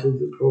sponsor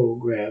the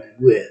program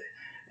with.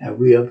 And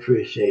we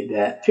appreciate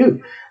that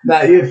too.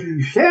 Now, if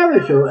you share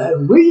the show,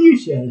 and when you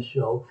share the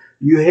show,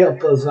 you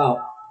help us out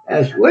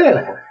as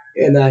well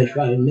in our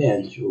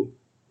financial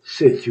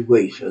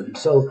situation.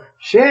 So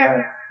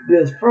share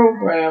this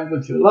program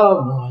with your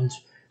loved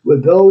ones,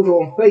 with those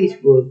on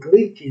Facebook,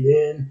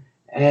 LinkedIn,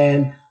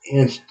 and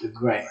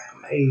Instagram.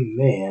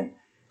 Amen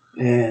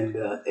and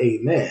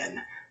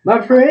amen.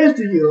 My friends,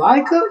 do you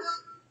like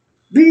us?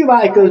 Do you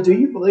like us? Do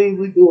you believe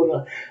we're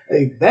doing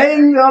a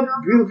bang up,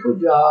 beautiful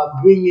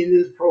job bringing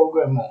this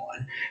program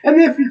on?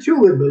 And if you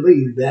truly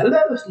believe that,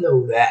 let us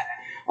know that.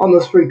 On the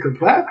Spreaker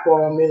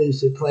platform, it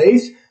is a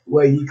place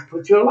where you can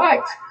put your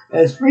likes.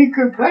 At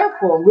Spreaker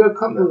platform, we're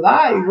coming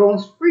live on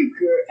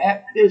Spreaker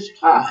at this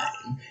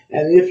time.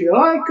 And if you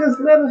like us,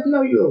 let us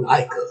know you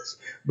like us.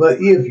 But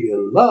if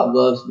you love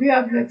us, be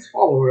our next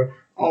follower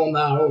on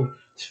our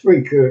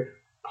Spreaker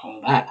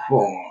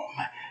platform.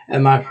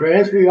 And my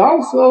friends, we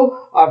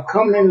also are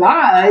coming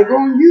live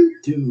on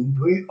YouTube.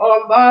 We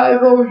are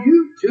live on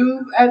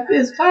YouTube at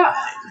this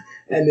time.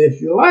 And if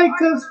you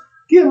like us,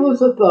 give us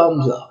a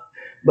thumbs up.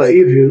 But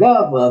if you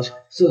love us,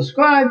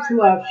 subscribe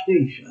to our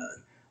station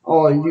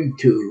on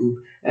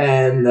YouTube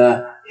and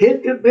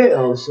hit the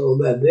bell so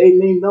that they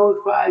may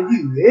notify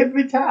you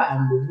every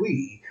time that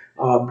we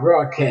are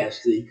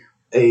broadcasting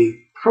a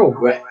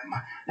program.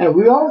 And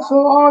we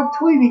also are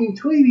tweeting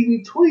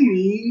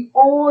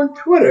on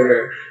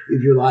Twitter.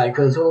 If you like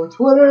us on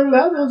Twitter,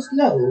 let us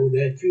know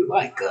that you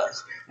like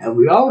us. And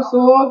we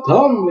also are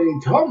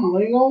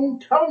tumbling on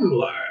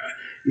Tumblr.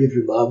 If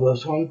you love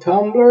us on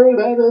Tumblr,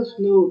 let us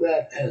know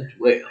that as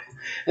well.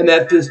 And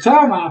at this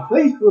time, our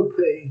Facebook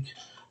page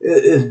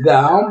is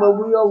down, but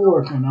we are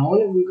working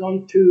on it. We're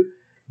going to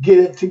get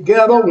it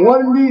together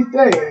one of these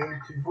days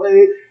to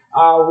play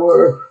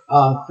our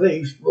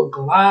Facebook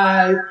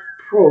Live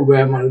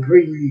program. I'll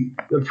bring you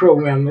the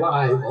program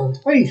live on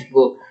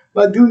Facebook.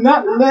 But do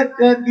not let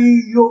that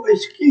be your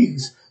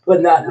excuse for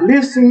not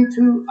listening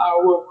to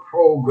our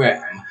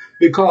program,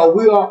 because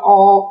we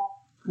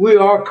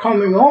are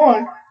coming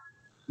on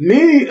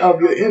many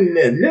of your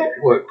internet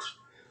networks.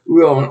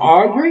 We're on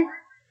Audrey,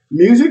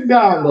 Music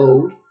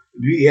Download,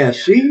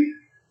 VSC,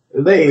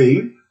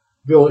 Lave,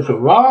 Filter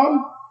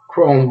Ron,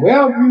 Chrome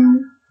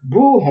Wellview,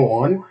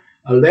 Bullhorn,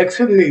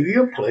 Alexa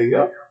Media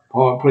Player,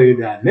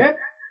 PowerPlayer.net,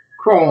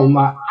 Chrome,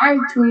 my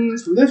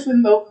iTunes,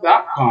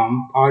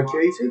 ListenNote.com,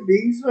 Podchaser,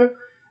 Deezer,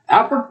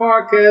 Apple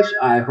Podcasts,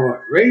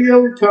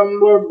 iHeartRadio,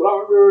 Tumblr,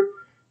 Blogger,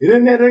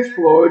 Internet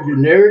Explorer,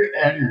 generic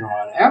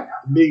Android app,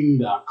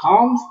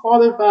 Bing.com,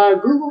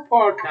 Spotify, Google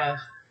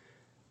Podcasts,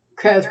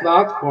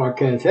 Castbox,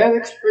 Podcast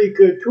Addict,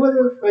 Spreaker,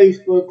 Twitter,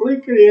 Facebook,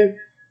 LinkedIn,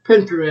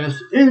 Pinterest,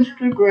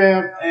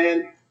 Instagram,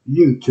 and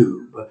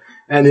YouTube.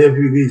 And if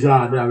you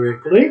desire a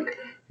direct link,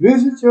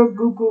 visit your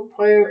Google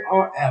Play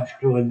or App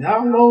Store and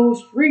download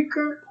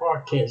Spreaker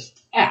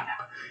Podcast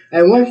app.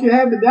 And once you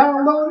have it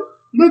downloaded,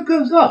 look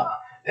us up.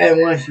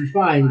 And once you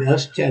find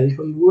us, chatting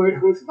from the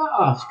word with the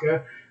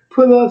Oscar,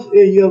 put us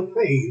in your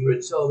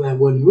favorites so that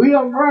when we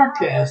are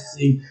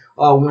broadcasting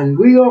or when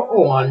we are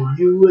on,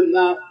 you will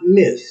not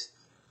miss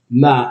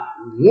not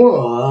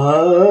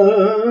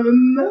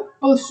one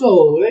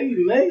episode.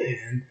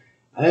 Amen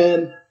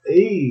and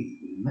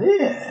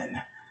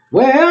amen.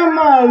 Where am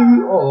I,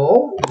 you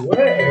all?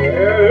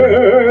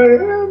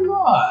 Where am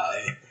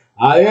I?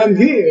 I am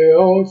here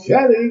on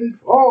Chatting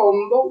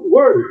from the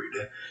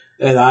Word.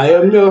 And I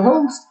am your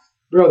host,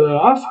 Brother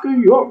Oscar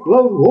York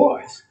Love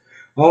Voice,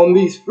 on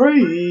the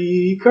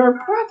Spreaker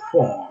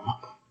platform,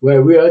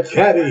 where we are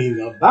chatting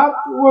about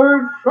the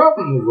Word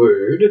from the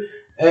Word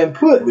and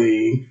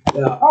putting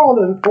the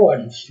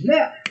all-important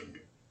snap,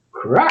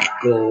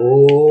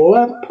 crackle,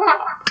 and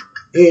pop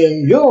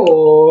in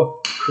your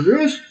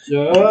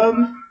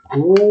Christian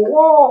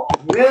walk.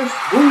 Yes,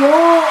 we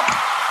are.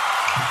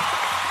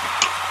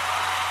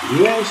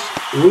 Yes,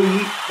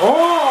 we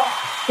are.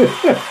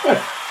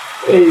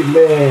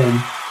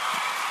 Amen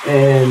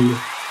and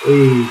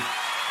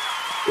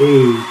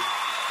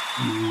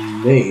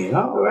amen.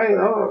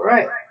 All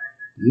right.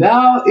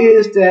 Now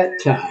is that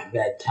time.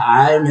 That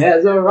time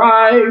has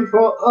arrived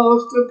for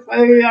us to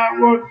play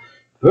our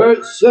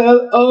first set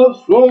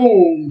of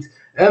songs.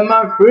 And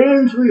my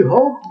friends, we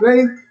hope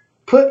they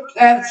put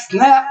that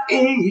snap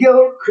in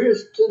your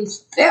Christian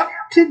step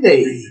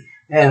today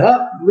and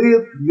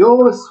uplift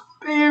your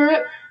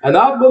spirit. And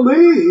I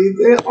believe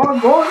they are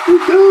going to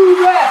do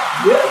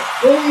that. Yes,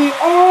 they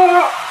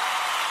are.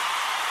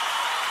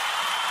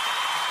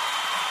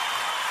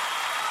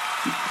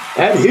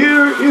 And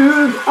here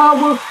is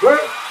our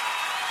first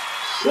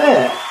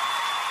set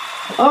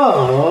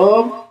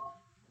of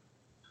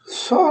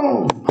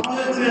songs. All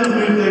that tells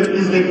me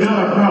is that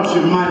God brought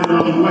you mighty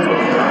long way.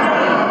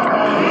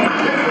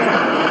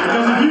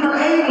 Because if you are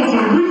able to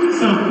read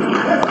something,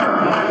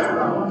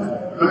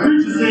 the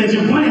preacher said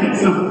you planted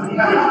something.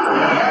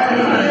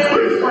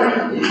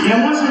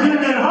 And once you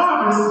get that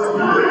harvest,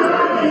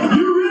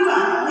 you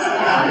realize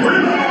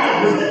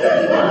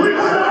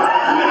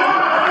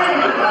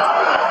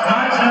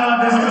my job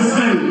is to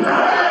sing.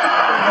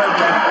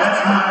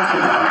 That's my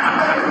job.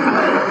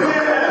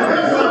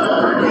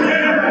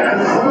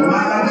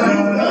 My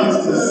job is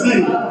to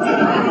sing.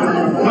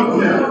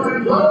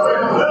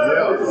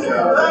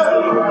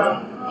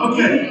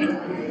 Okay.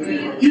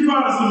 He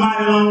brought us a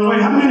mighty long way.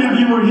 How many of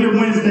you were here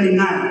Wednesday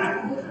night?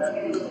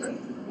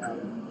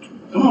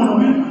 Come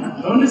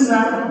on, on this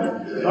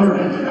side. All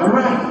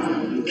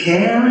right.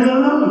 Carry the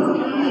load.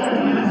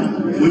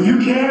 When you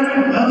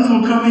carry, others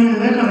will come in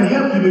and they're going to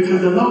help you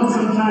because the load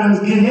sometimes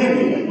get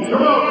heavy.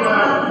 Come on,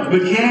 guys.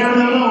 But carry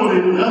the load,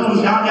 and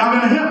others, y'all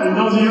going to help them.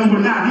 Those of you who were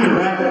not here,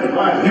 right?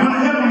 You're going to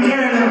help them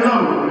carry that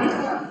load.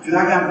 Because I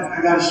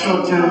got a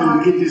short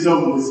time to get this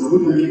over with, so we're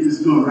going to get this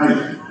going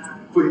right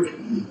quick.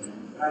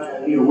 I got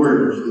to hear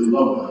words from the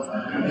Lord.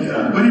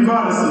 But he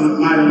brought us a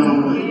mighty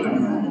long way.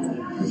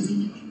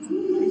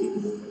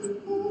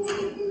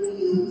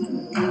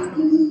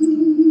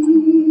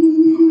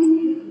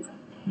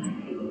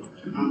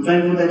 I'm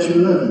thankful that you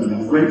love me.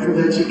 I'm grateful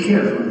that you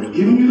care for me.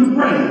 Giving you the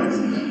praise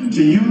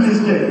to you this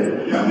day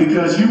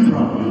because you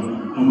brought me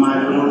a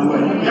mighty long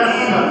way.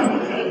 Yes, sir.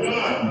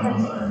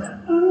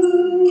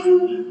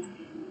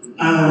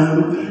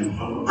 I'm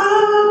thankful.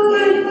 I'm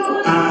thankful.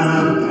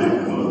 I'm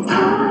thankful.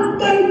 I'm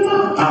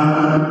thankful.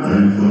 I'm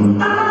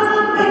thankful.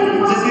 I'm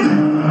thankful. Just get it.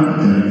 I'm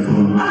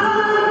thankful.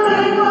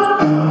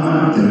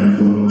 I'm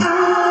thankful.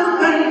 I'm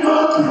thankful.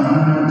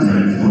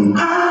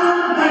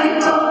 I'm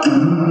thankful.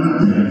 I'm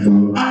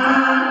thankful.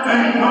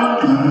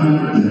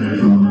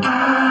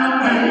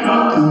 I'm thankful.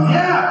 I'm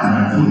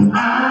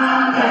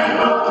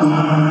thankful.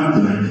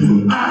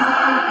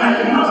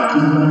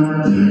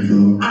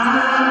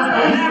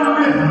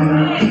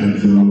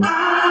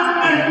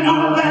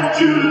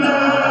 You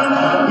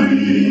love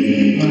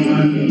me.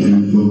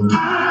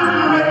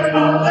 I'm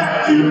grateful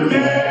that you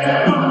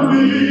care for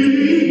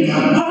me.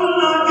 Oh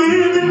Lord,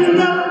 giving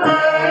the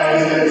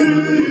praise to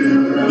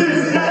you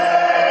this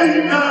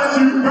day because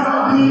you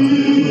brought me.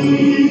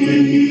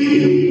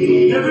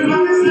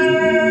 Everybody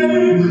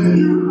say,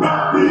 you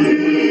brought me.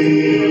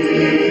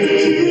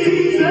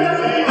 Jesus,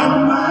 a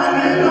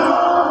mighty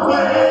long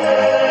way.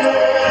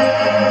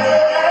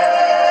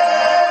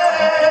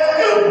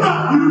 You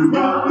brought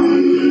me.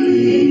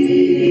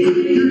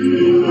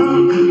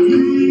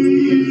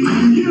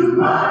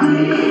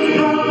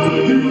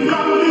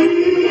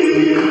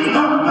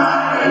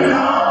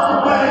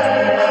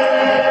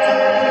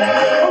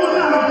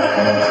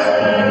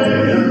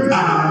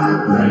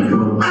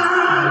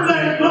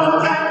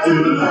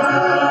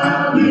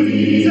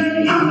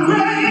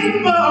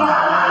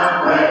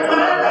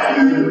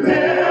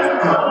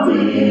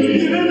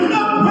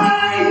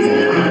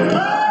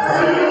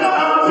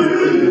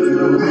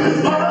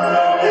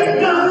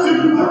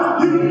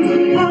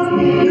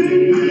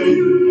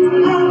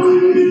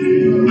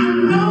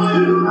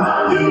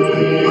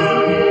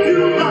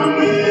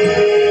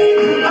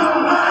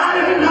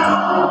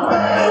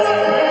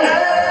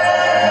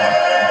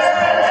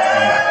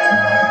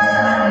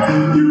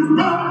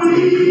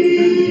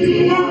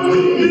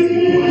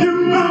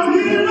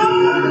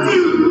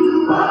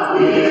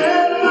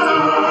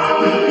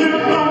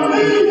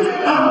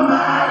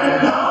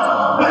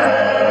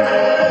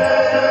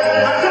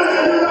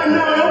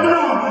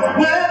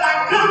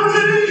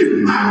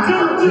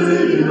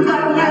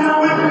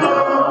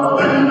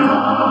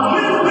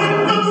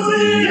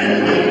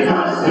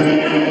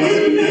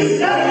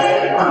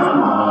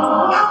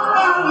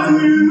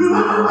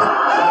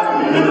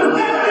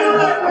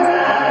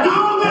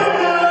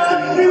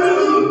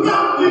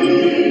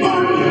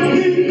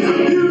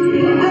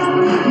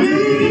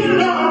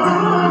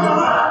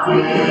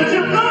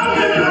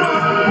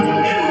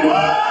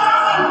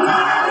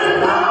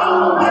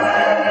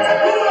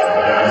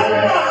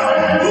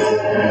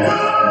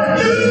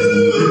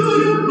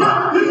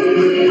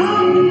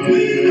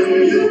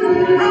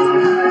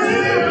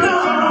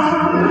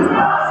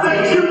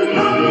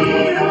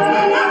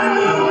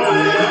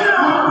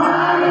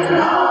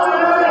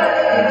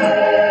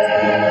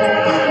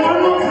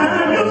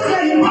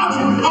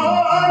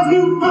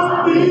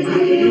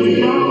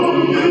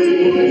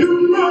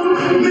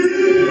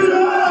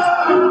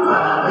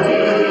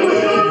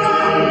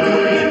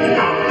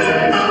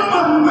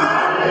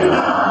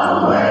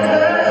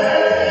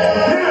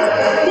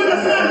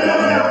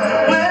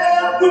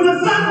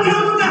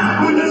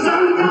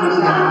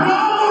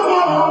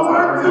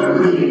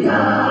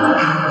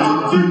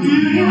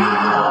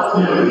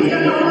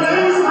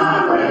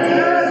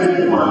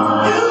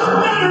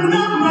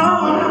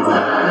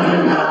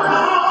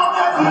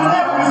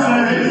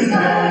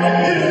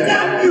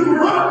 You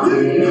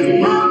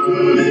rock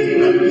me,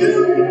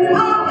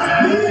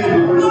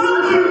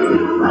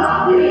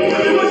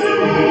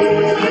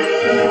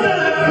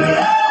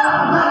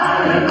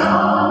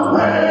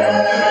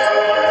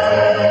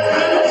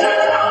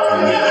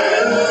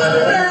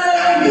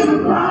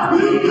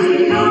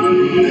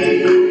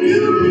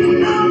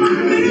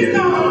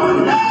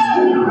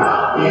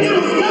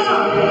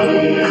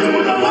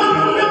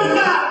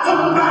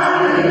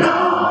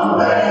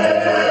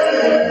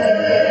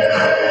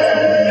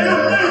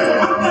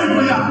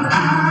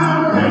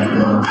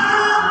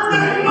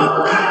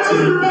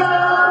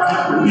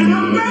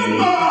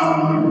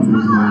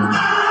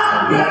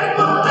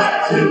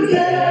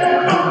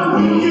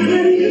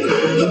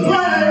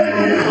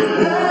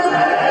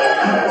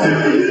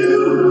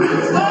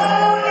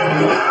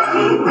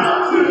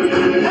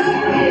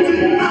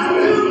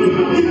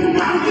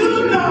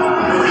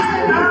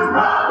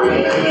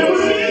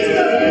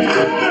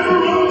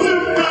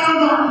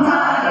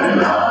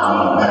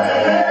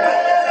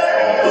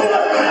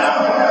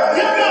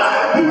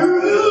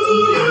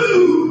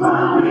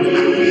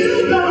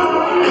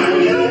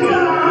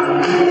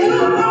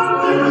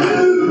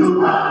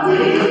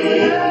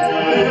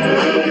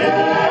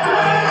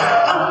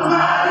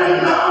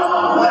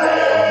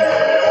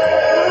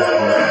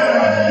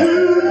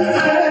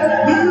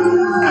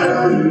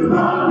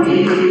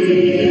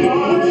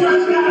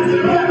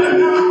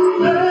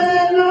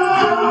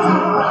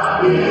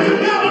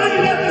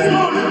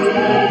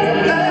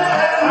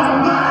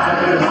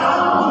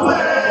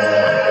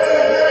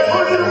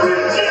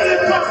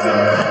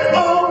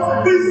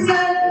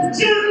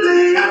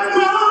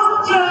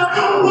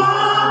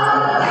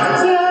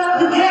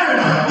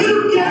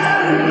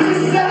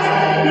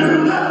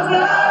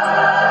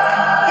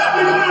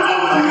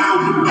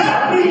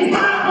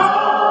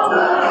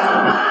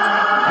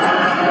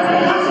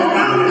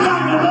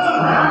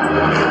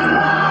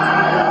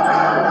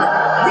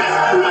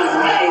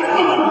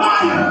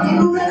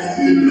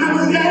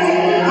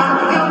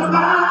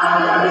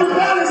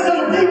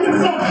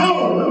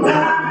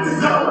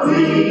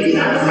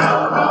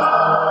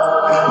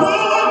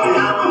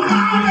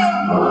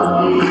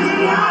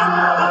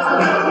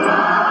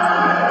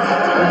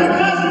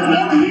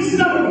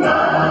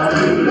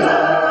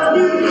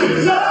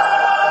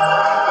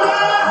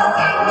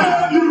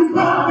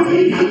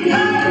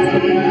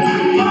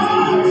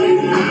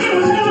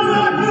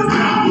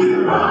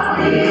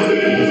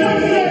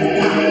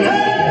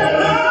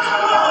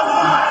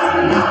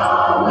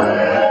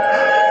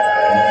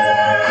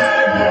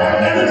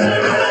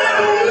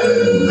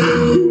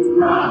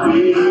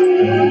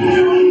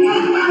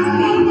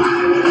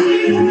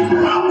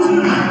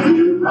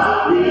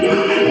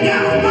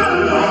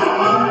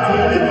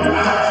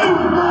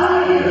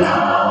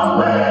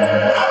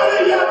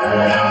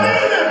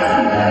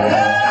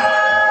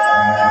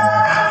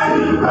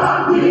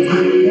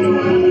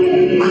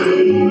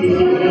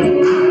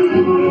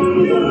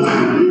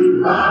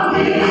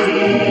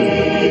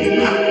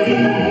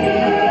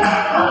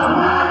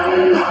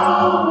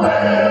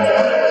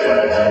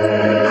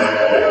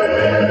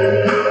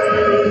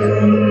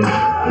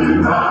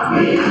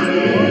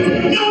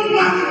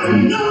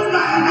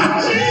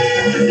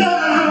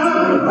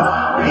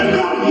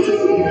 about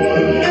you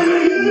and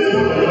you.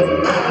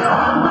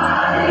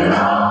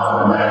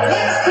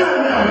 Let's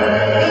go now.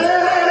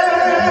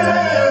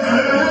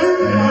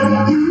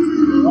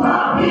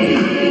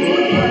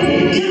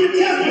 Can you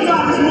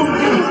testify this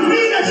morning? It was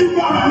me that you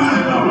brought my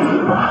money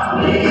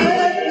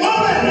on.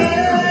 Hold it.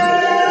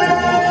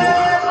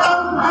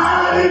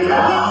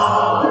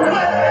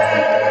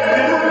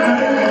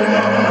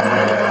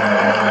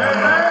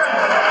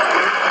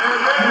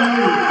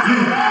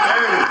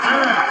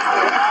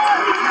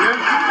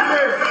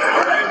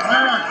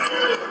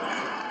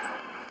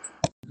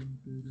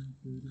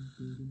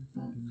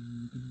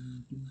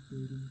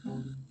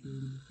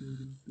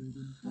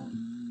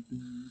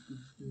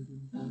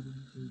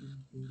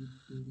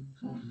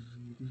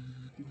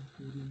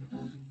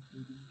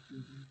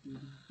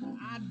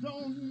 I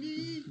don't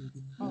need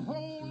a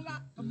whole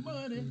lot of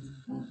money.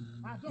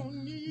 I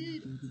don't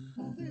need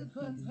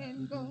silver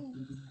and gold.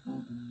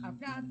 I've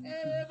got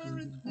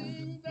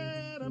everything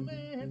that a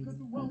man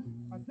could want.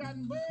 I've got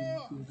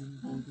more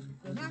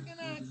than I can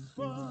ask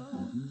for.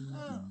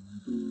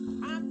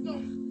 I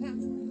don't have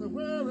to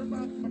worry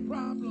about my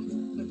problems.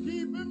 They're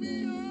keeping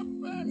me up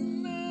at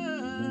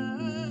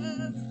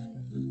night.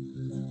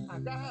 I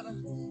got a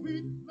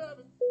sweet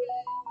loving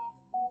Savior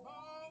who's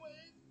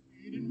always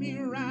treating me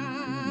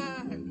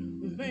right.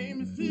 His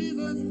name is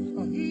Jesus.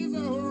 He's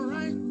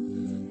alright.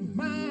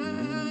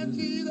 My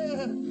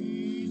Jesus,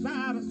 he's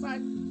out of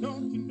sight.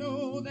 Don't you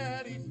know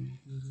that he's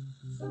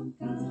some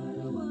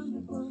kind of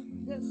wonderful?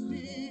 Yes,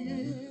 he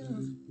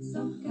is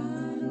some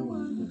kind of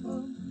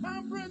wonderful.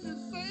 My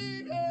precious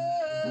Savior,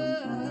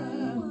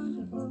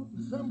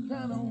 some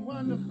kind of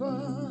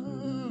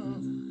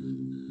wonderful.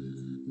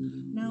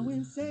 Now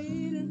when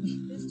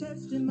Satan is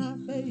testing my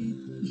faith,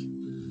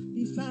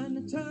 he's trying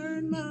to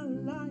turn my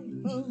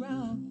life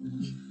around.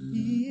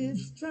 He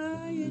is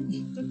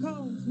trying to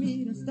cause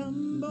me to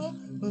stumble,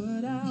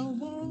 but I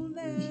won't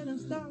let him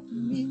stop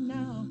me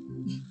now.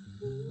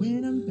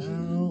 When I'm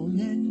down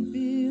and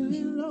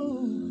feeling low,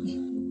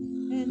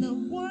 and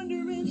I'm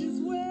wondering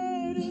just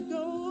where to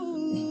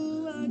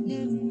go, I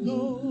can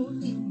go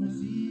to my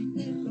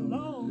secret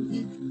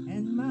closet,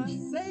 and my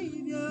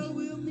Savior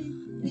will meet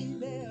me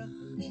there.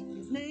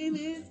 His name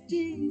is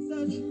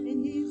Jesus,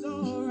 and he's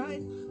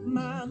alright.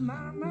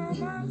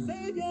 My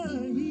Savior,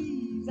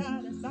 he's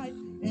out of sight,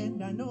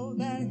 and I know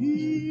that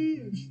he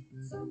is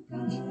some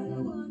kind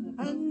of wonderful.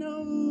 I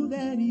know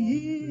that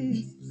he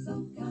is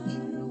some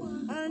kind of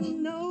wonderful. I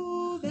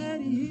know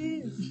that he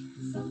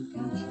is some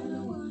kind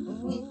of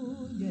wonderful.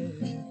 Oh,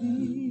 yeah, he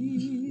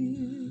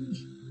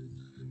is.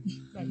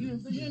 Now,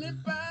 here's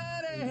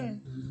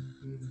anybody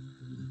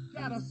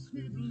got a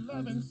sweet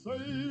loving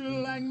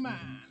soul like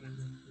mine.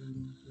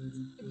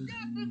 It's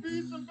got to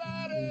be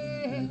somebody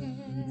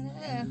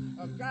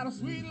got a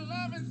sweet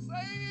loving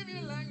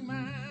Savior like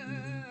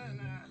mine.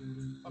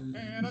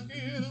 Can I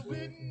get a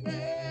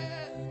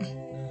witness?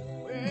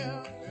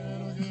 Well,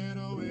 can I get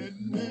a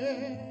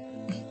witness?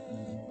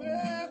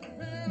 Well,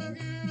 can I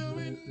get a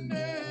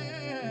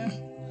witness?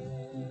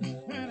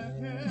 Can I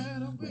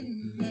get a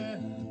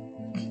witness?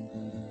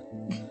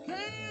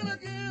 Can I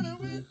get a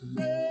witness?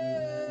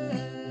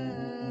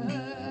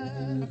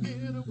 Can I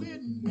get a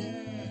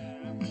witness?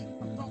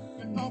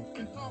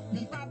 I'm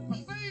talking about my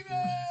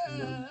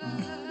Savior.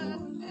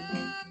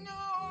 I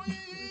know he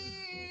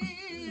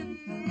is.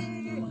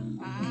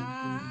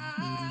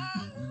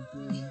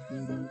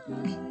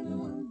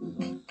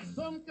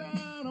 Some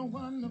kind of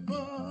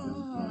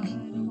wonderful.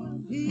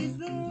 He's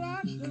the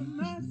rock of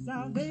my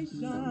salvation,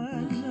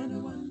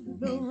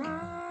 the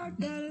rock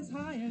that is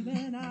higher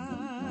than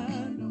I.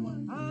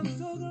 I'm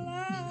so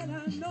glad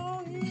I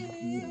know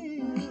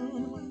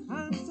him.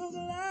 I'm so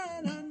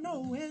glad I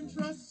know and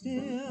trust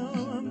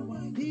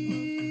him.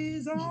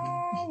 He's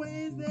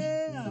always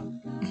there.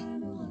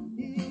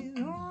 He's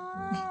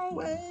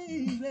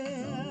always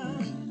there.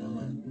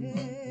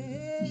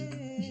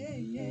 Yeah,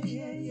 yeah,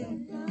 yeah, yeah.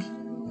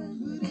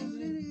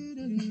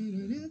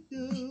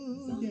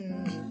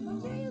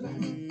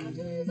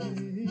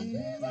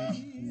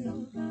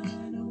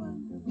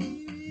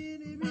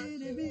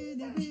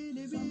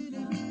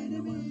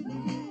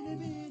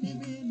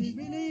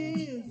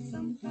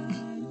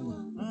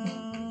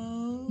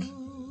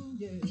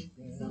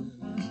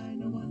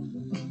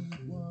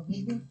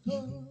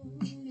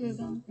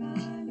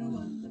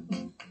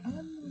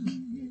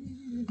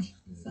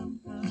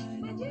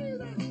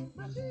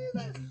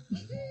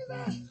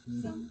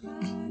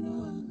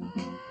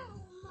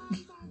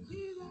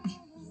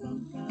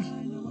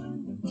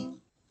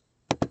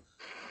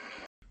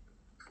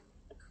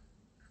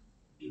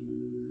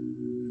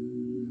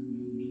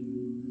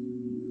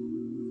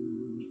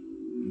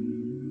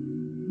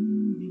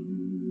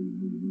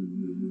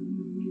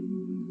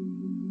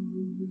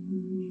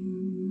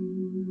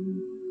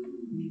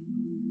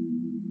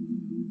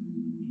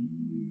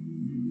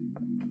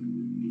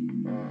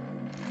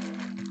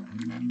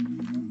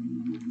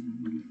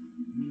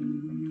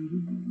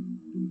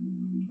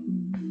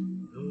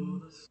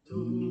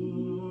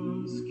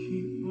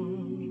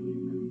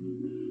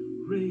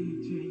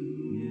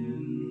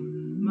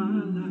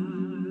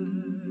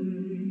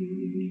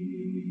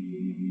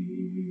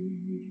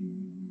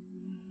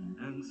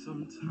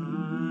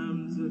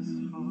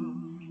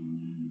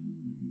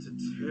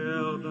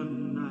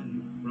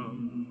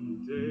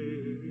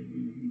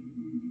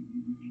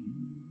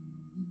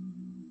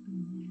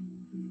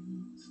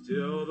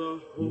 till the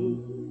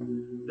hope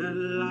that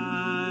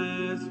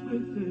lies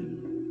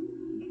within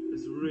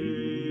is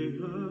reassured.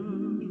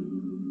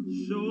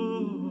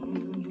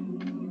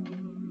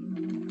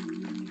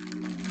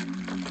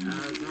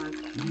 As I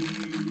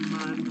keep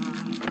my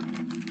mind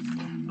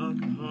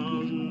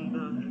upon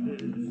the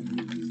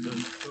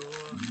distant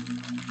shore,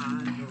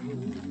 I know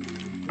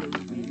he'll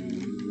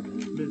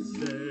lead me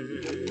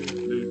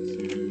safely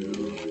to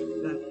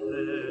that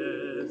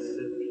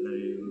blessed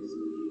place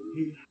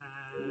he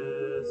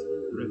has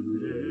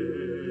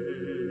prepared.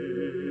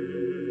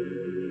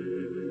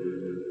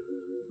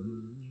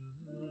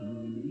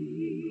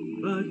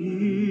 But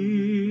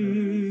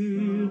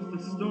if the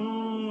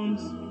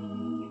storms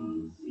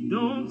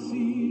don't cease,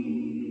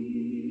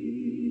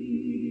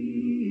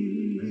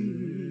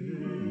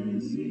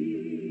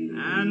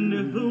 and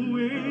if the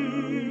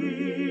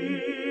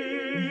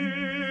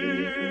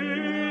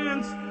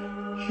winds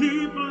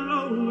keep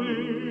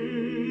blowing,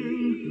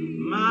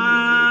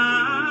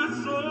 my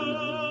soul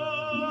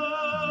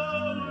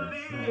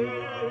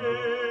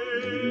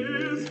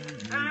is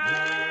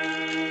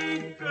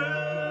anchored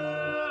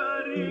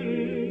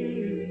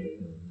in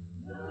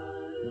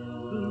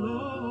the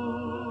Lord.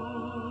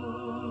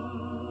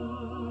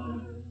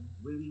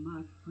 When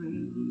my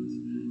friends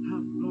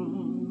have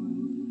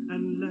gone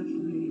and left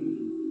me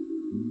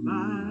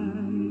by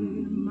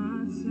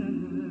myself,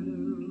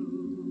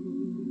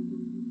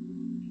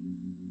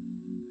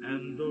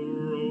 and the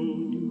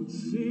road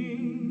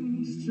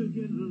seems to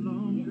get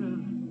longer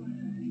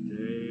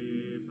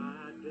day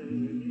by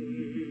day,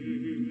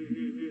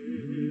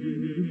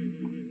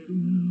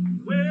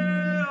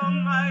 well,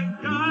 my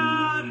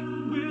God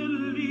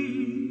will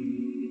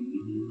lead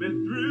me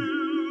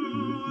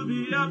through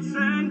the ups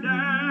and downs,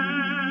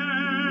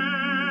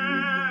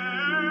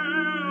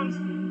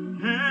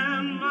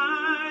 and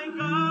my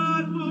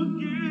God will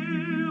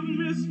give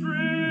me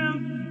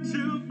strength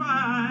to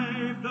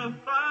fight the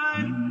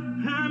fight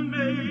and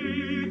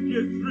make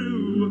it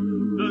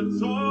through the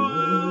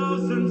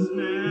toils and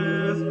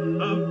snares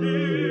of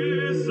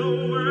this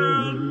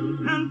world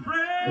and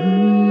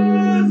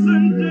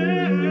present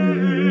day.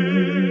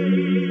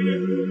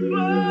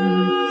 But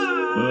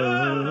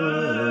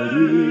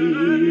if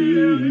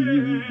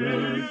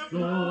the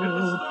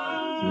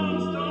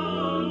storms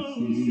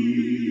don't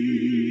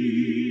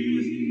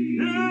cease,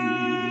 and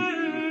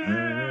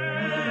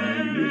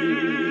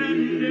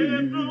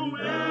if the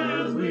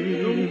winds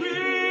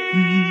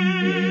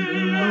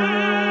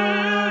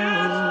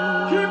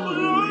keep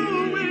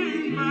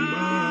blowing,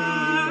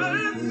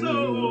 my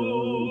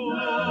soul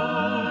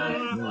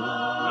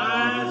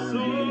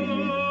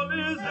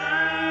is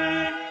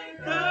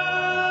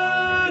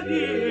anchored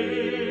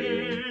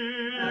in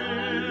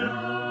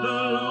the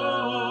Lord.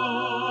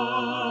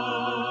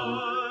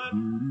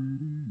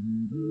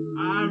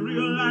 I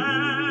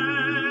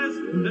realize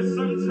that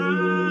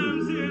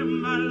sometimes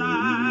in my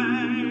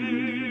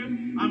life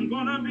I'm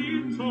gonna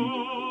be tossed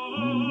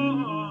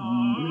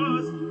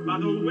by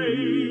the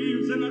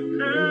waves and the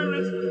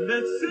currents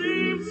that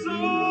seem so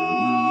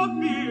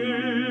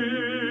fierce.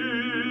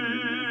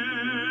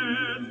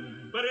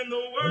 But in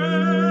the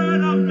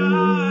Word of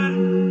God,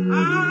 I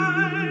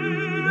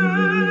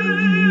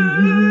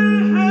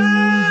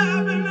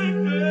have an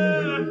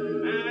anchor,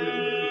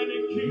 and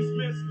it keeps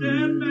me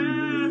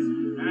steadfast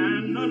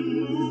and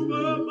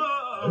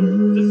unmovable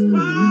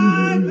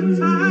despite the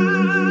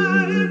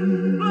tide.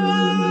 But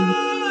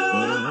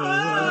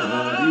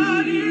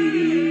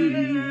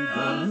if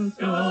the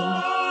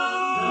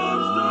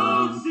storms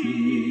don't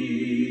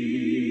cease,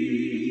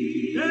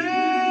 and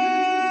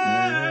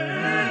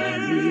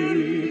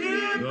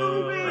if the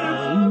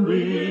winds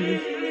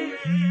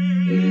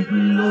keep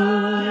blowing,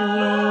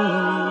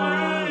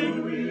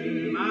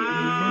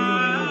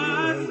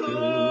 my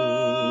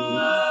soul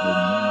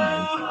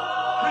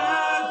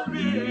has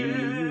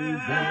been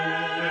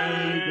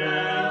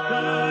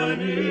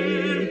anchored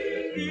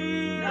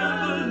in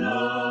the Lord.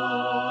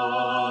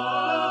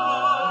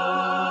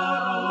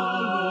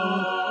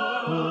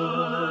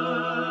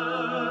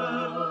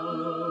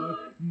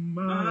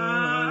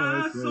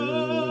 My soul's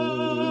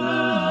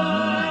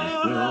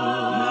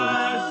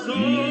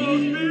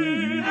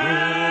been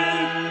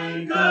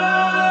anchored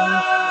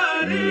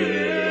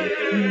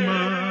in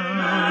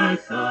my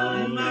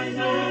soul has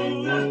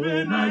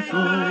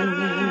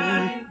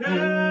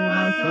been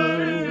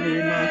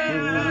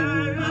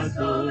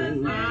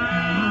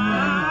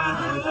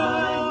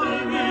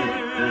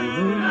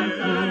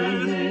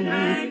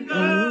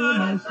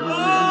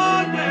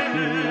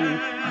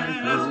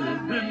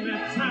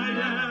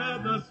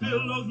the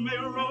billows may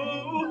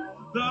roll,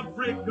 the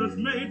breakers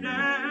may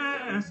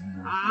dash,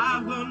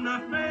 I will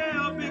not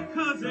fail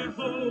because it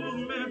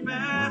holds me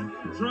fast.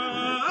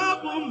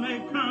 Trouble may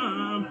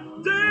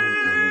come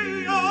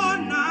day or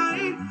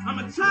night, I'm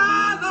a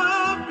child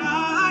of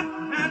God,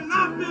 and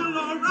I feel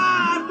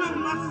alright with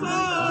my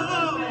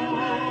soul.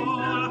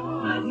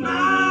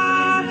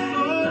 My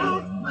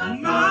soul, my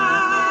soul,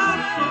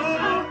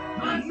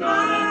 my soul, my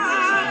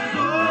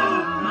soul,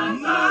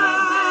 my soul, my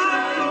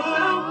soul,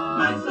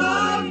 my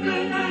soul,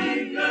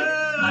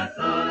 my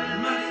soul,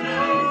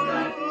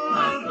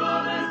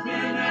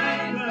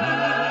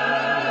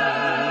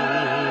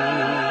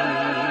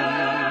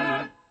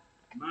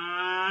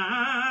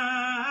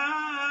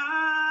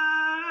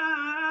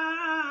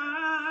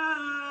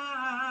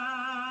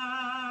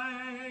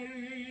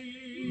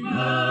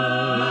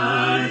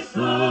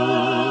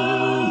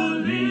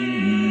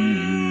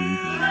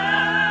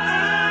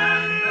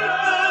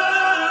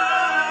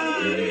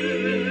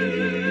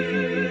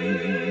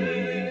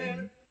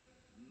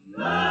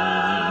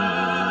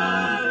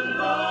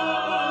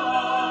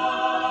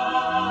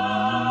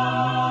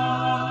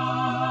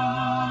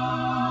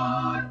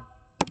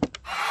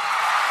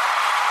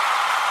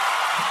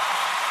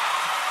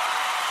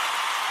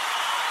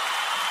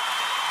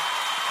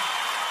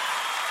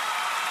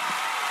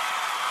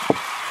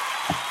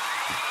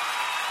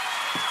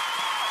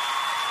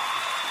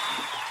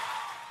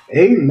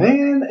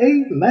 Amen,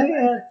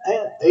 amen,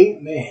 and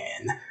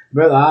amen.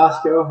 Brother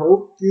Oscar,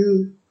 hope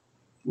you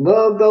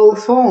love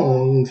those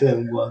songs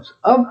and was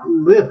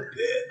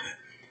uplifted.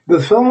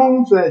 The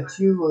songs that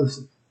you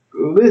was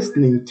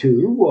listening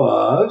to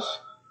was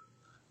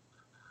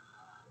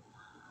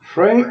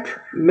Frank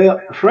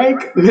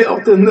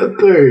Milton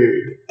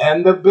III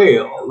and the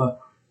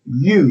Bell,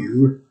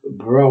 You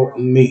Brought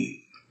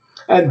Me.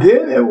 And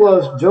then it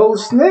was Joe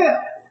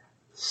Snell,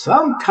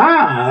 Some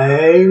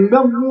Kind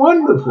of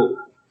Wonderful.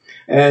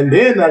 And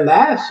then the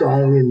last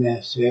song in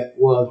that set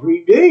was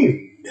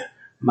Redeemed.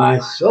 My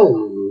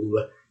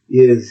soul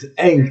is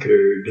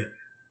anchored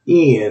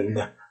in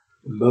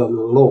the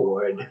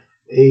Lord.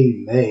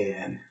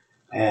 Amen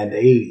and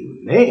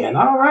amen.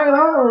 All right,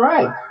 all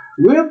right.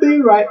 We'll be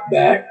right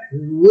back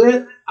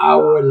with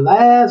our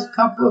last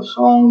couple of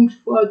songs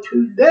for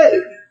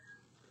today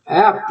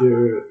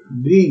after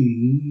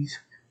these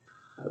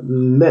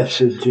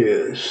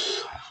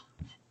messages.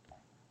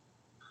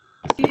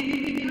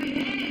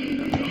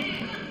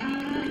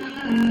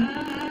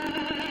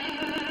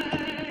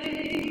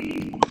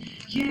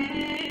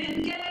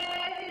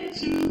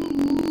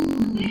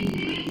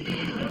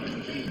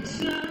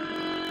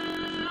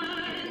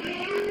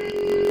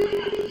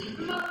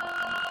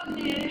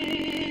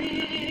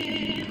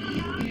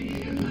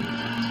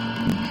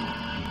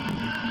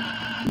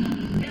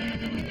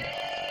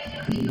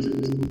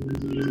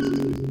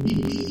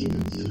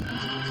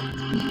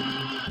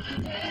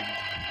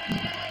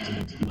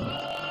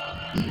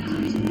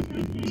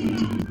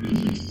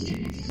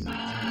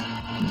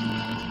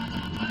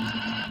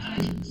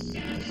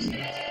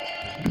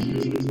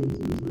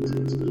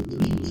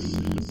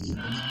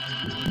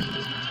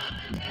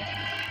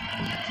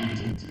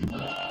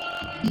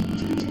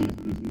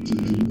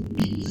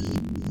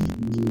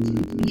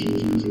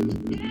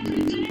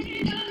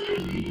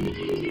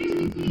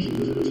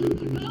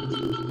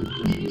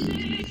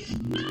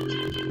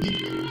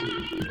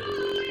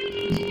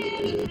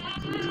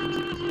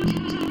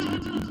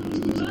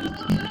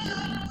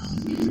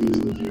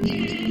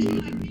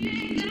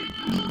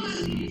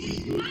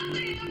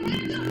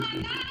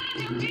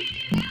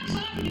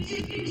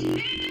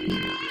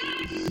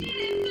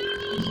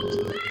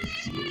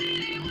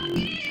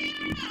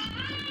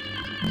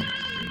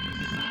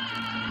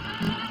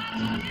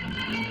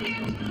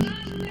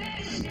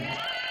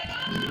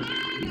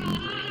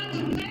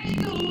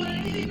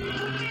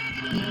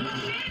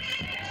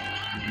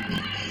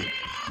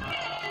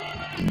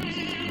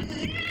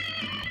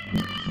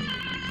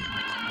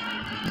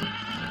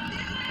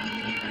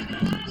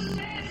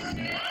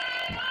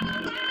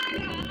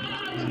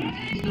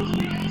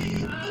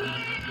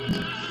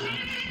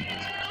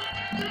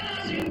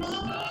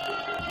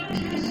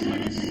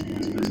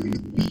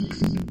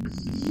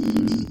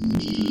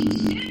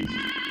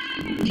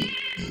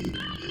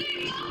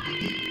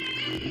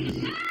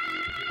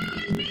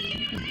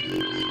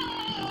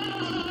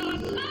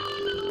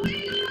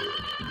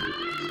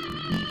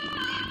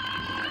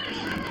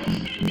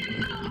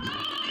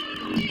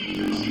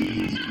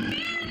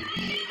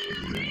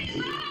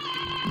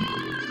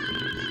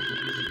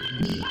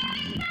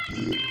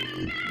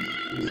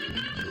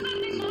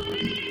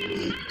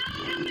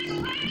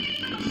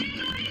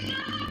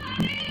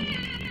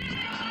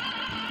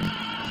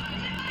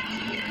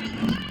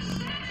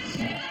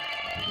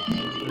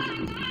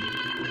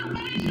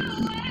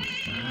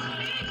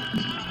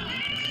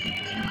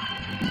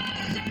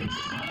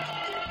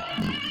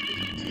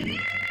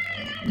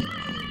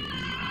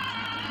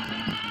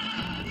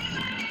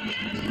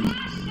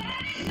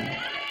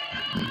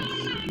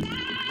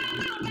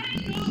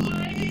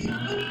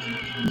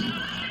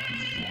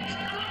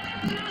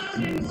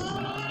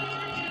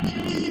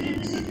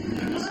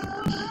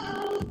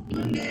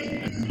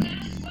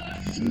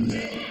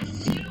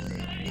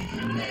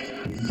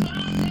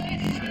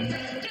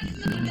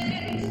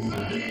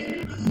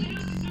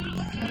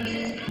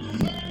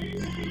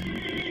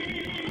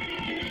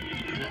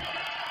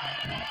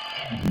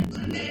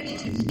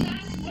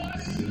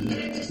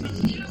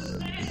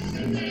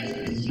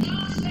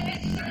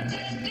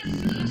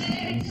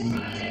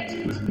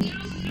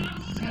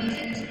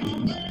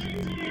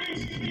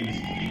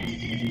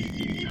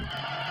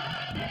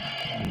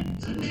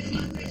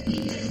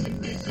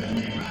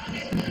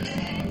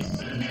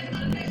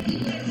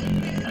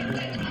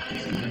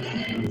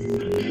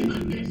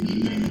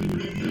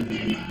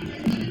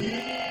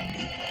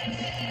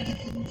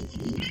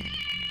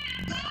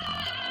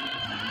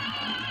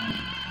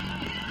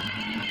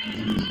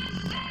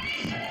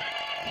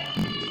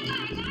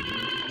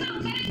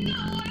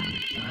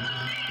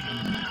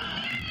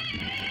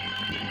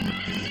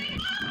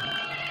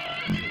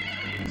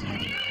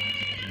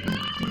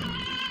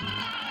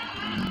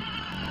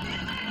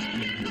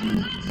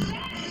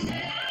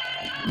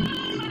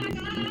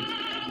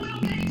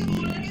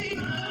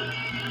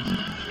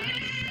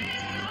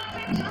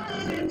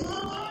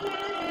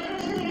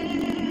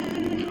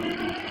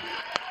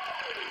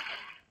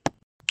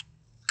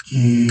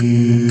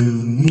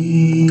 Give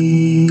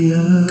me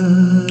a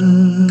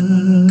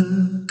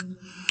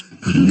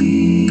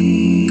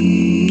clean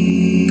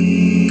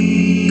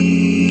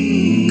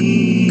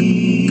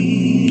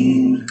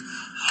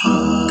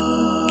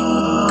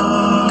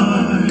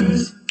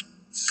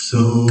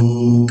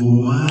so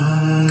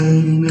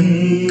I may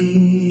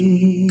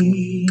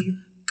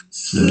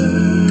serve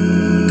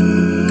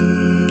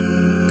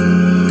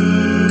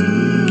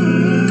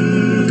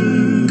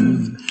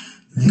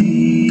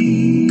thee.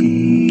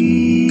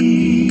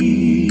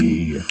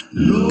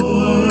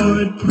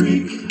 Lord,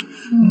 prick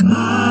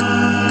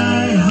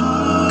my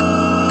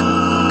heart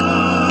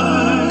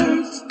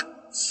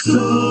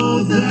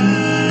so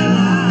that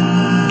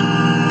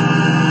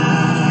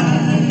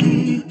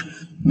I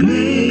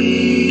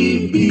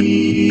may be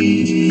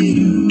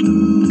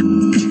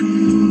used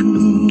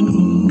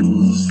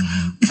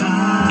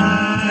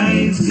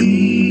by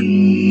thee.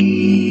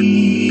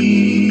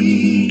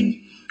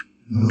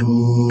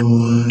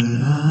 Lord,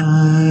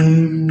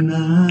 I'm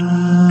not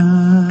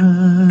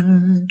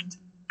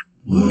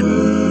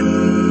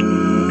worthy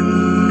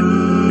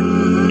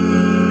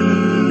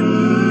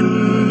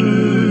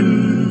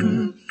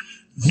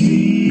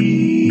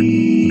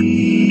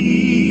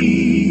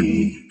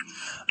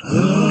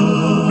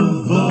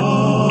of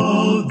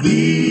all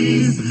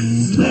these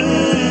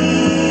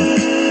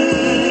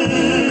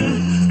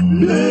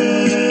blessings.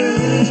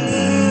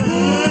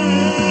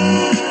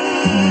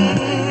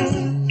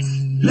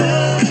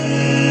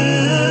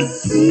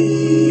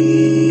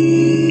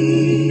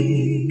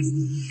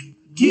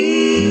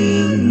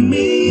 Give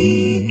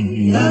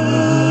me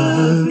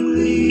a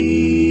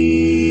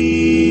clean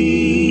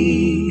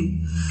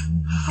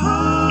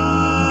heart,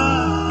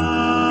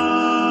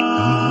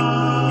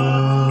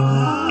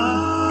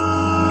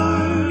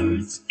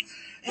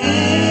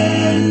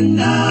 and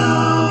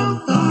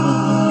now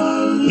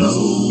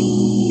follow.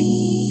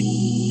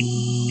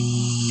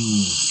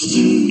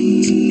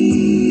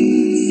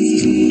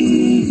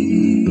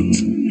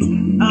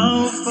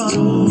 I'll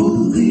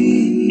follow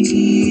thee,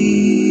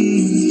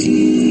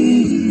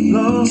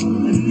 Lord.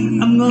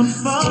 I'm gonna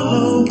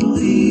follow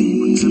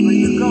thee. Wherever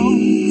you go,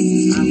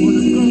 I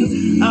wanna go.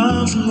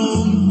 I'm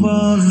gonna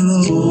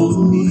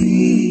follow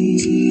thee.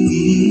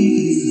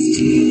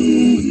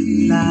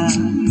 La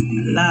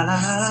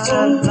la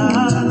la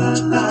la la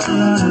la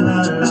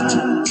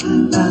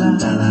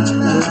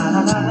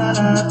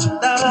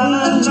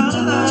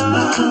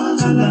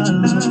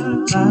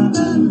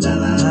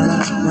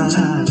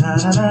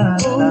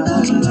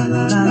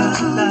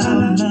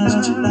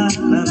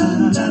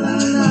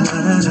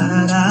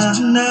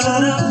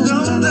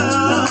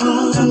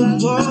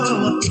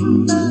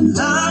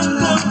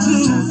I'm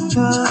going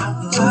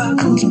to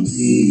follow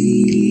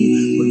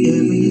thee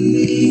wherever you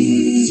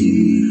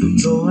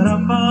lead. Lord,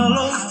 I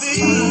follow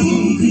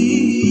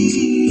thee.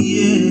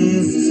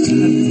 Yes,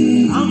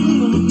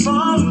 I'm gonna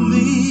follow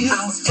thee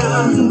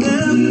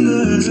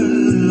forever,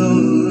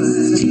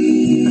 Lord.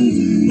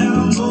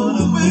 Now I'm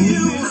gonna be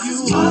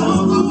you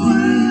all the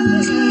way.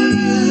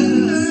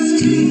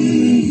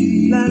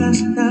 La la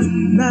la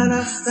la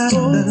la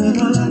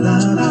la la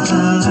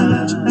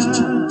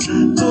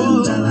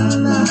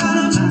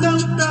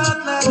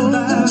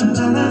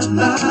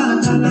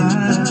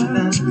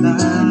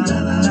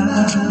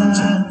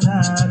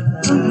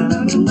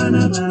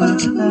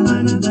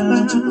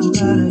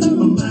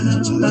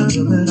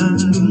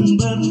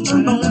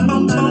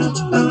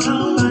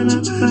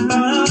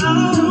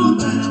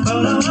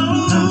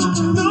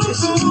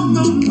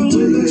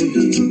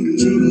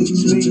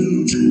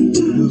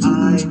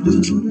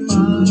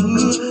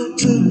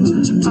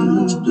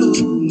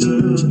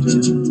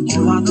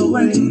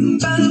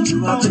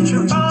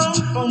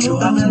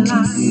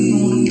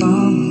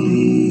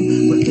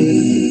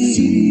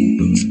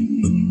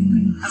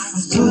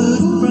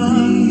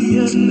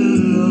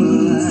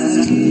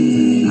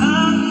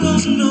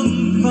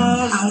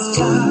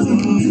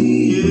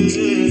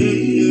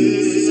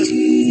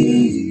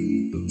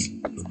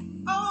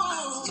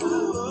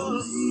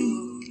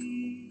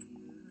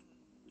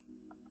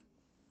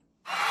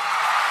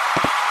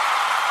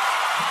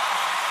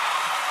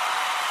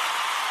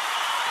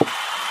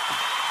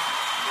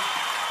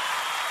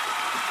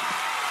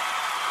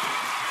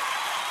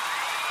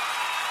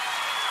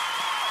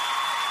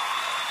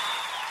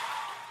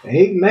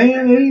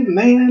Amen,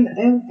 amen,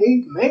 and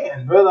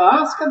amen. Brother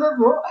Oscar the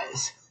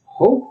Voice.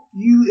 Hope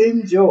you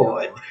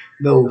enjoyed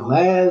those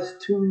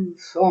last two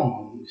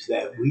songs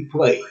that we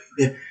played.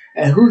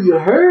 And who you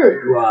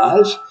heard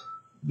was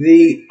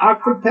the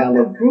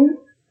acapella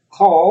group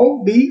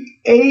called BASIC.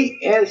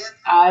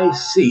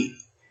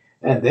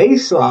 And they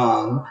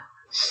sung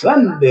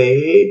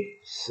Sunday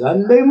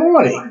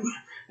morning.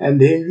 And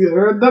then you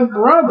heard the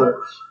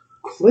brothers,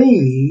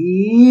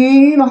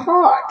 Clean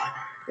Heart.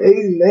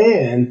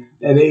 Amen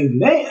and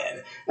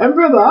amen. And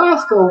Brother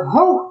Oscar,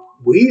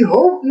 we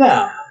hope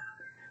now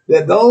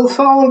that those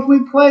songs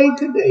we played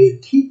today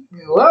keep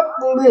you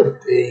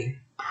uplifting,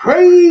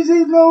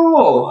 praising the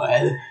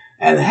Lord,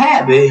 and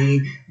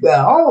having the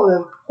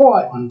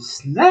all-important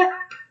snap,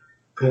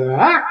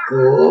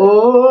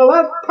 crackle,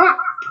 and pop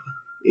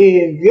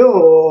in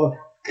your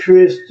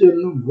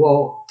Christian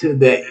walk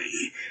today.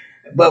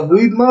 But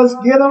we must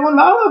get on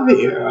out of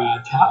here.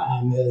 Our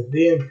time has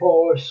been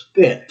far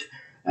spent.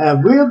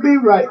 And we'll be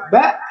right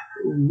back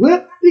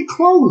with the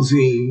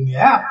closing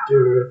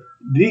after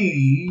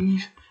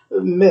these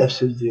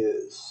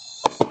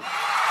messages.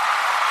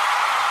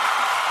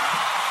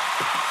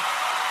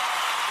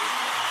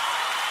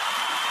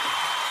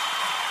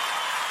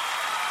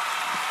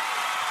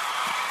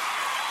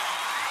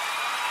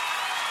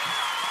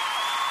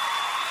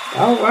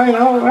 All right.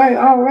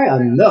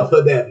 Enough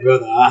of that,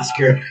 Brother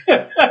Oscar.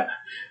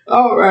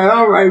 All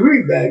right.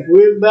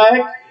 We're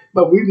back.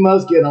 But we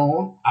must get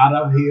on out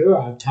of here.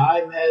 Our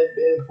time has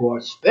been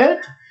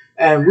forspent,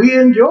 and we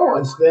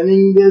enjoyed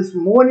spending this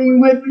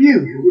morning with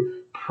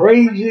you,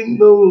 praising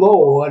the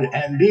Lord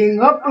and being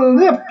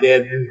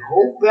uplifted. We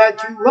hope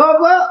that you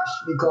love us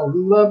because we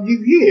love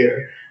you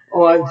here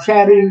on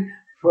Chatting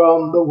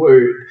from the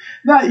Word.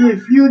 Now,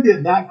 if you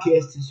did not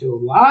catch the show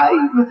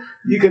live,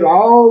 you can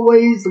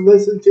always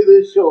listen to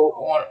the show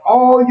on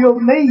all your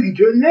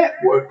major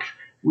networks.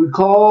 We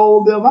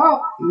called them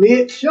out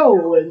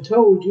mid-show and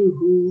told you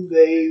who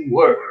they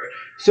were.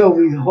 So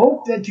we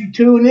hope that you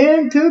tune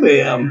in to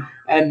them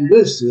and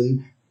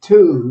listen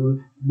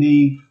to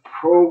the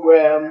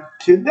program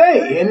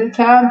today.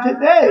 Anytime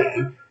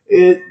today,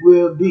 it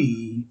will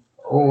be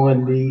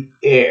on the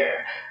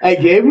air.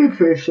 Again, we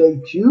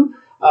appreciate you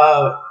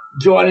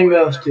joining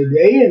us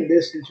today and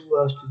listening to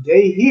us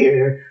today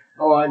here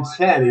on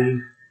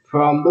Chatting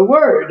from the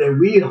Word. And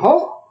we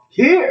hope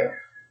here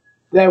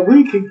that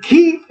we can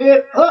keep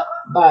it up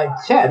by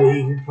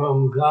chatting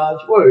from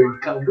God's Word,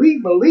 because we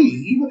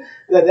believe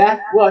that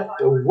that's what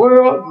the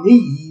world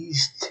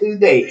needs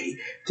today,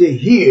 to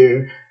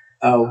hear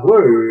a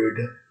word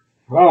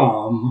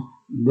from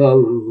the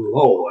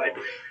Lord.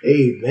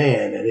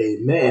 Amen and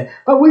amen.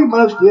 But we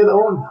must get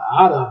on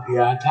out of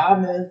here. Our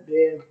time has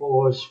been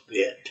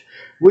forspent.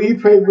 Will you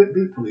pray with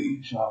me,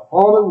 please? Our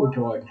Father, which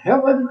art in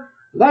heaven,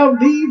 love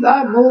thee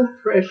thy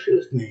most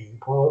precious name.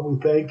 Father, we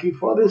thank you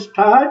for this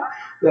time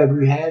that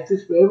we had to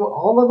spend with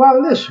all of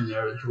our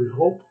listeners. We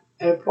hope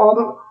and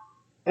Father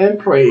and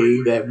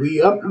pray that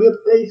we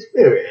uplift their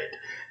spirit.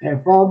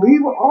 And Father, be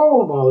with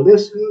all of our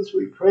listeners.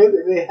 We pray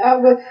that they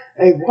have a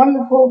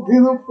wonderful,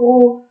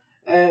 beautiful,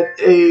 and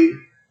a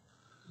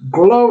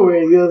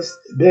glorious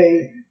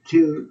day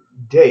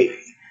today.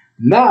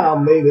 Now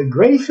may the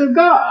grace of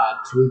God,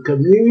 through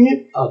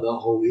communion of the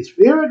Holy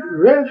Spirit,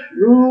 rest,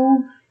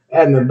 rule,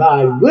 and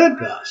abide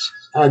with us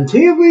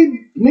until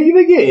we meet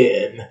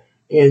again.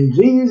 In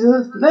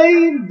Jesus'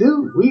 name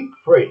do we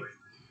pray.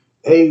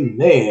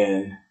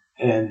 Amen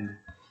and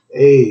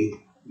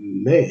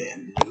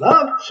amen.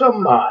 Love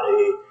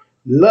somebody.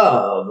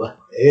 Love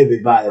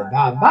everybody.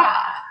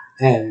 Bye-bye.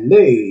 And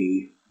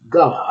may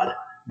God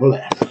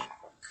bless.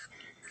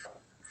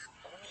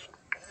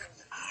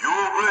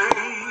 Your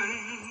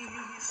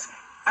grace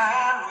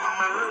and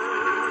mercy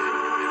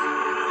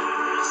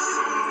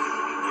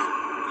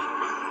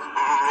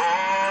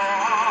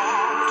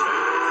brought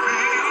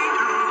me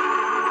through.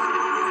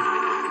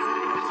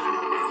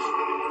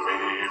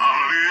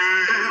 I'm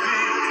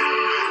living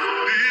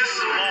this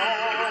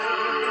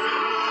moment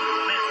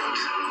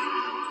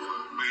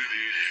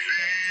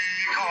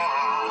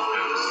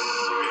because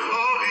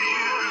of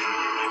you.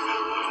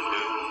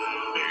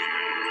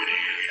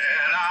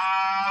 And I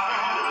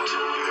want to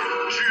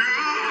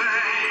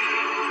thank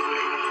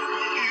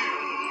you.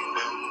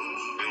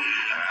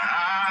 I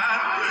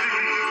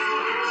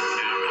praise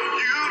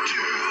you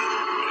too.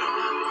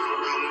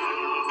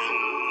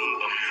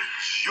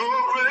 Your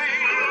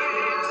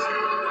grace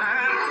and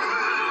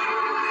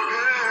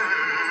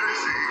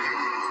mercy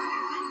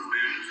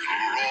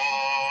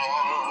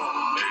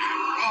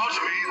brought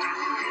me through.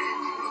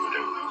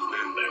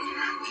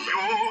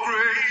 Your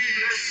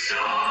grace.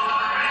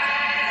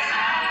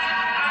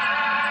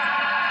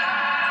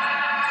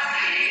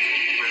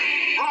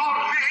 Brought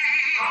me.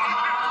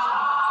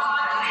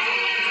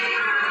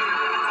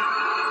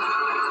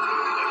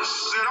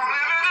 Said I'm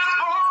living this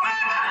moment.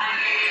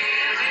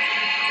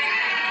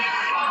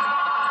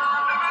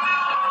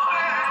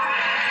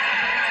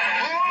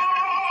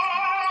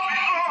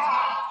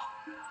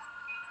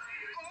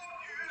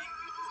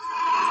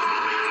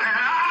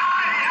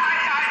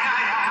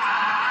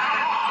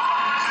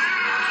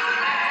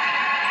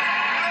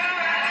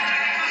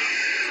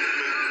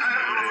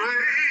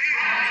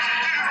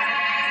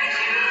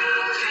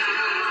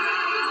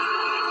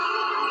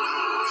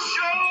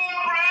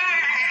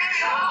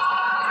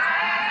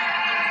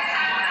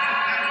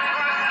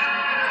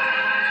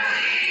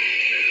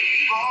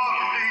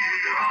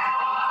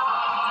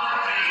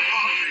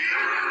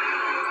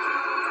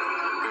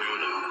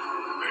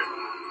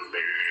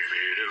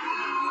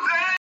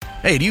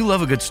 Hey, do you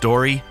love a good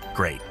story?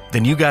 Great.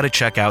 Then you got to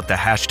check out the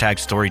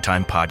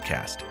 #Storytime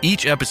podcast.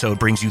 Each episode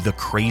brings you the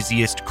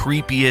craziest,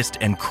 creepiest,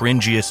 and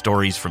cringiest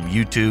stories from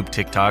YouTube,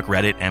 TikTok,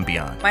 Reddit, and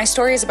beyond. My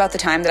story is about the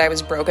time that I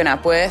was broken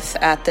up with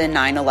at the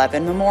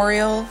 9/11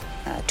 memorial.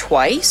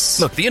 Twice.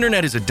 Look, the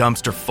internet is a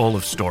dumpster full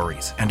of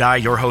stories, and I,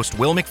 your host,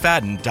 Will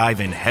McFadden, dive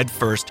in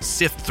headfirst,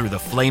 sift through the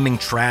flaming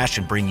trash,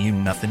 and bring you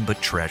nothing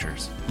but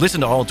treasures.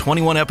 Listen to all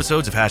 21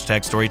 episodes of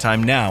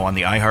 #Storytime now on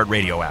the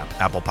iHeartRadio app,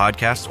 Apple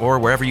Podcasts, or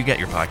wherever you get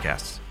your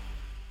podcasts.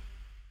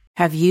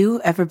 Have you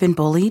ever been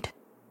bullied?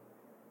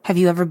 Have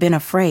you ever been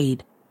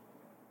afraid?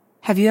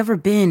 Have you ever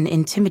been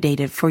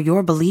intimidated for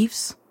your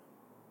beliefs?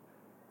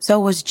 So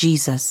was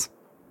Jesus.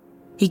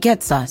 He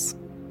gets us,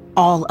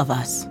 all of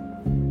us.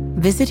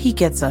 Visit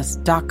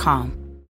hegetsus.com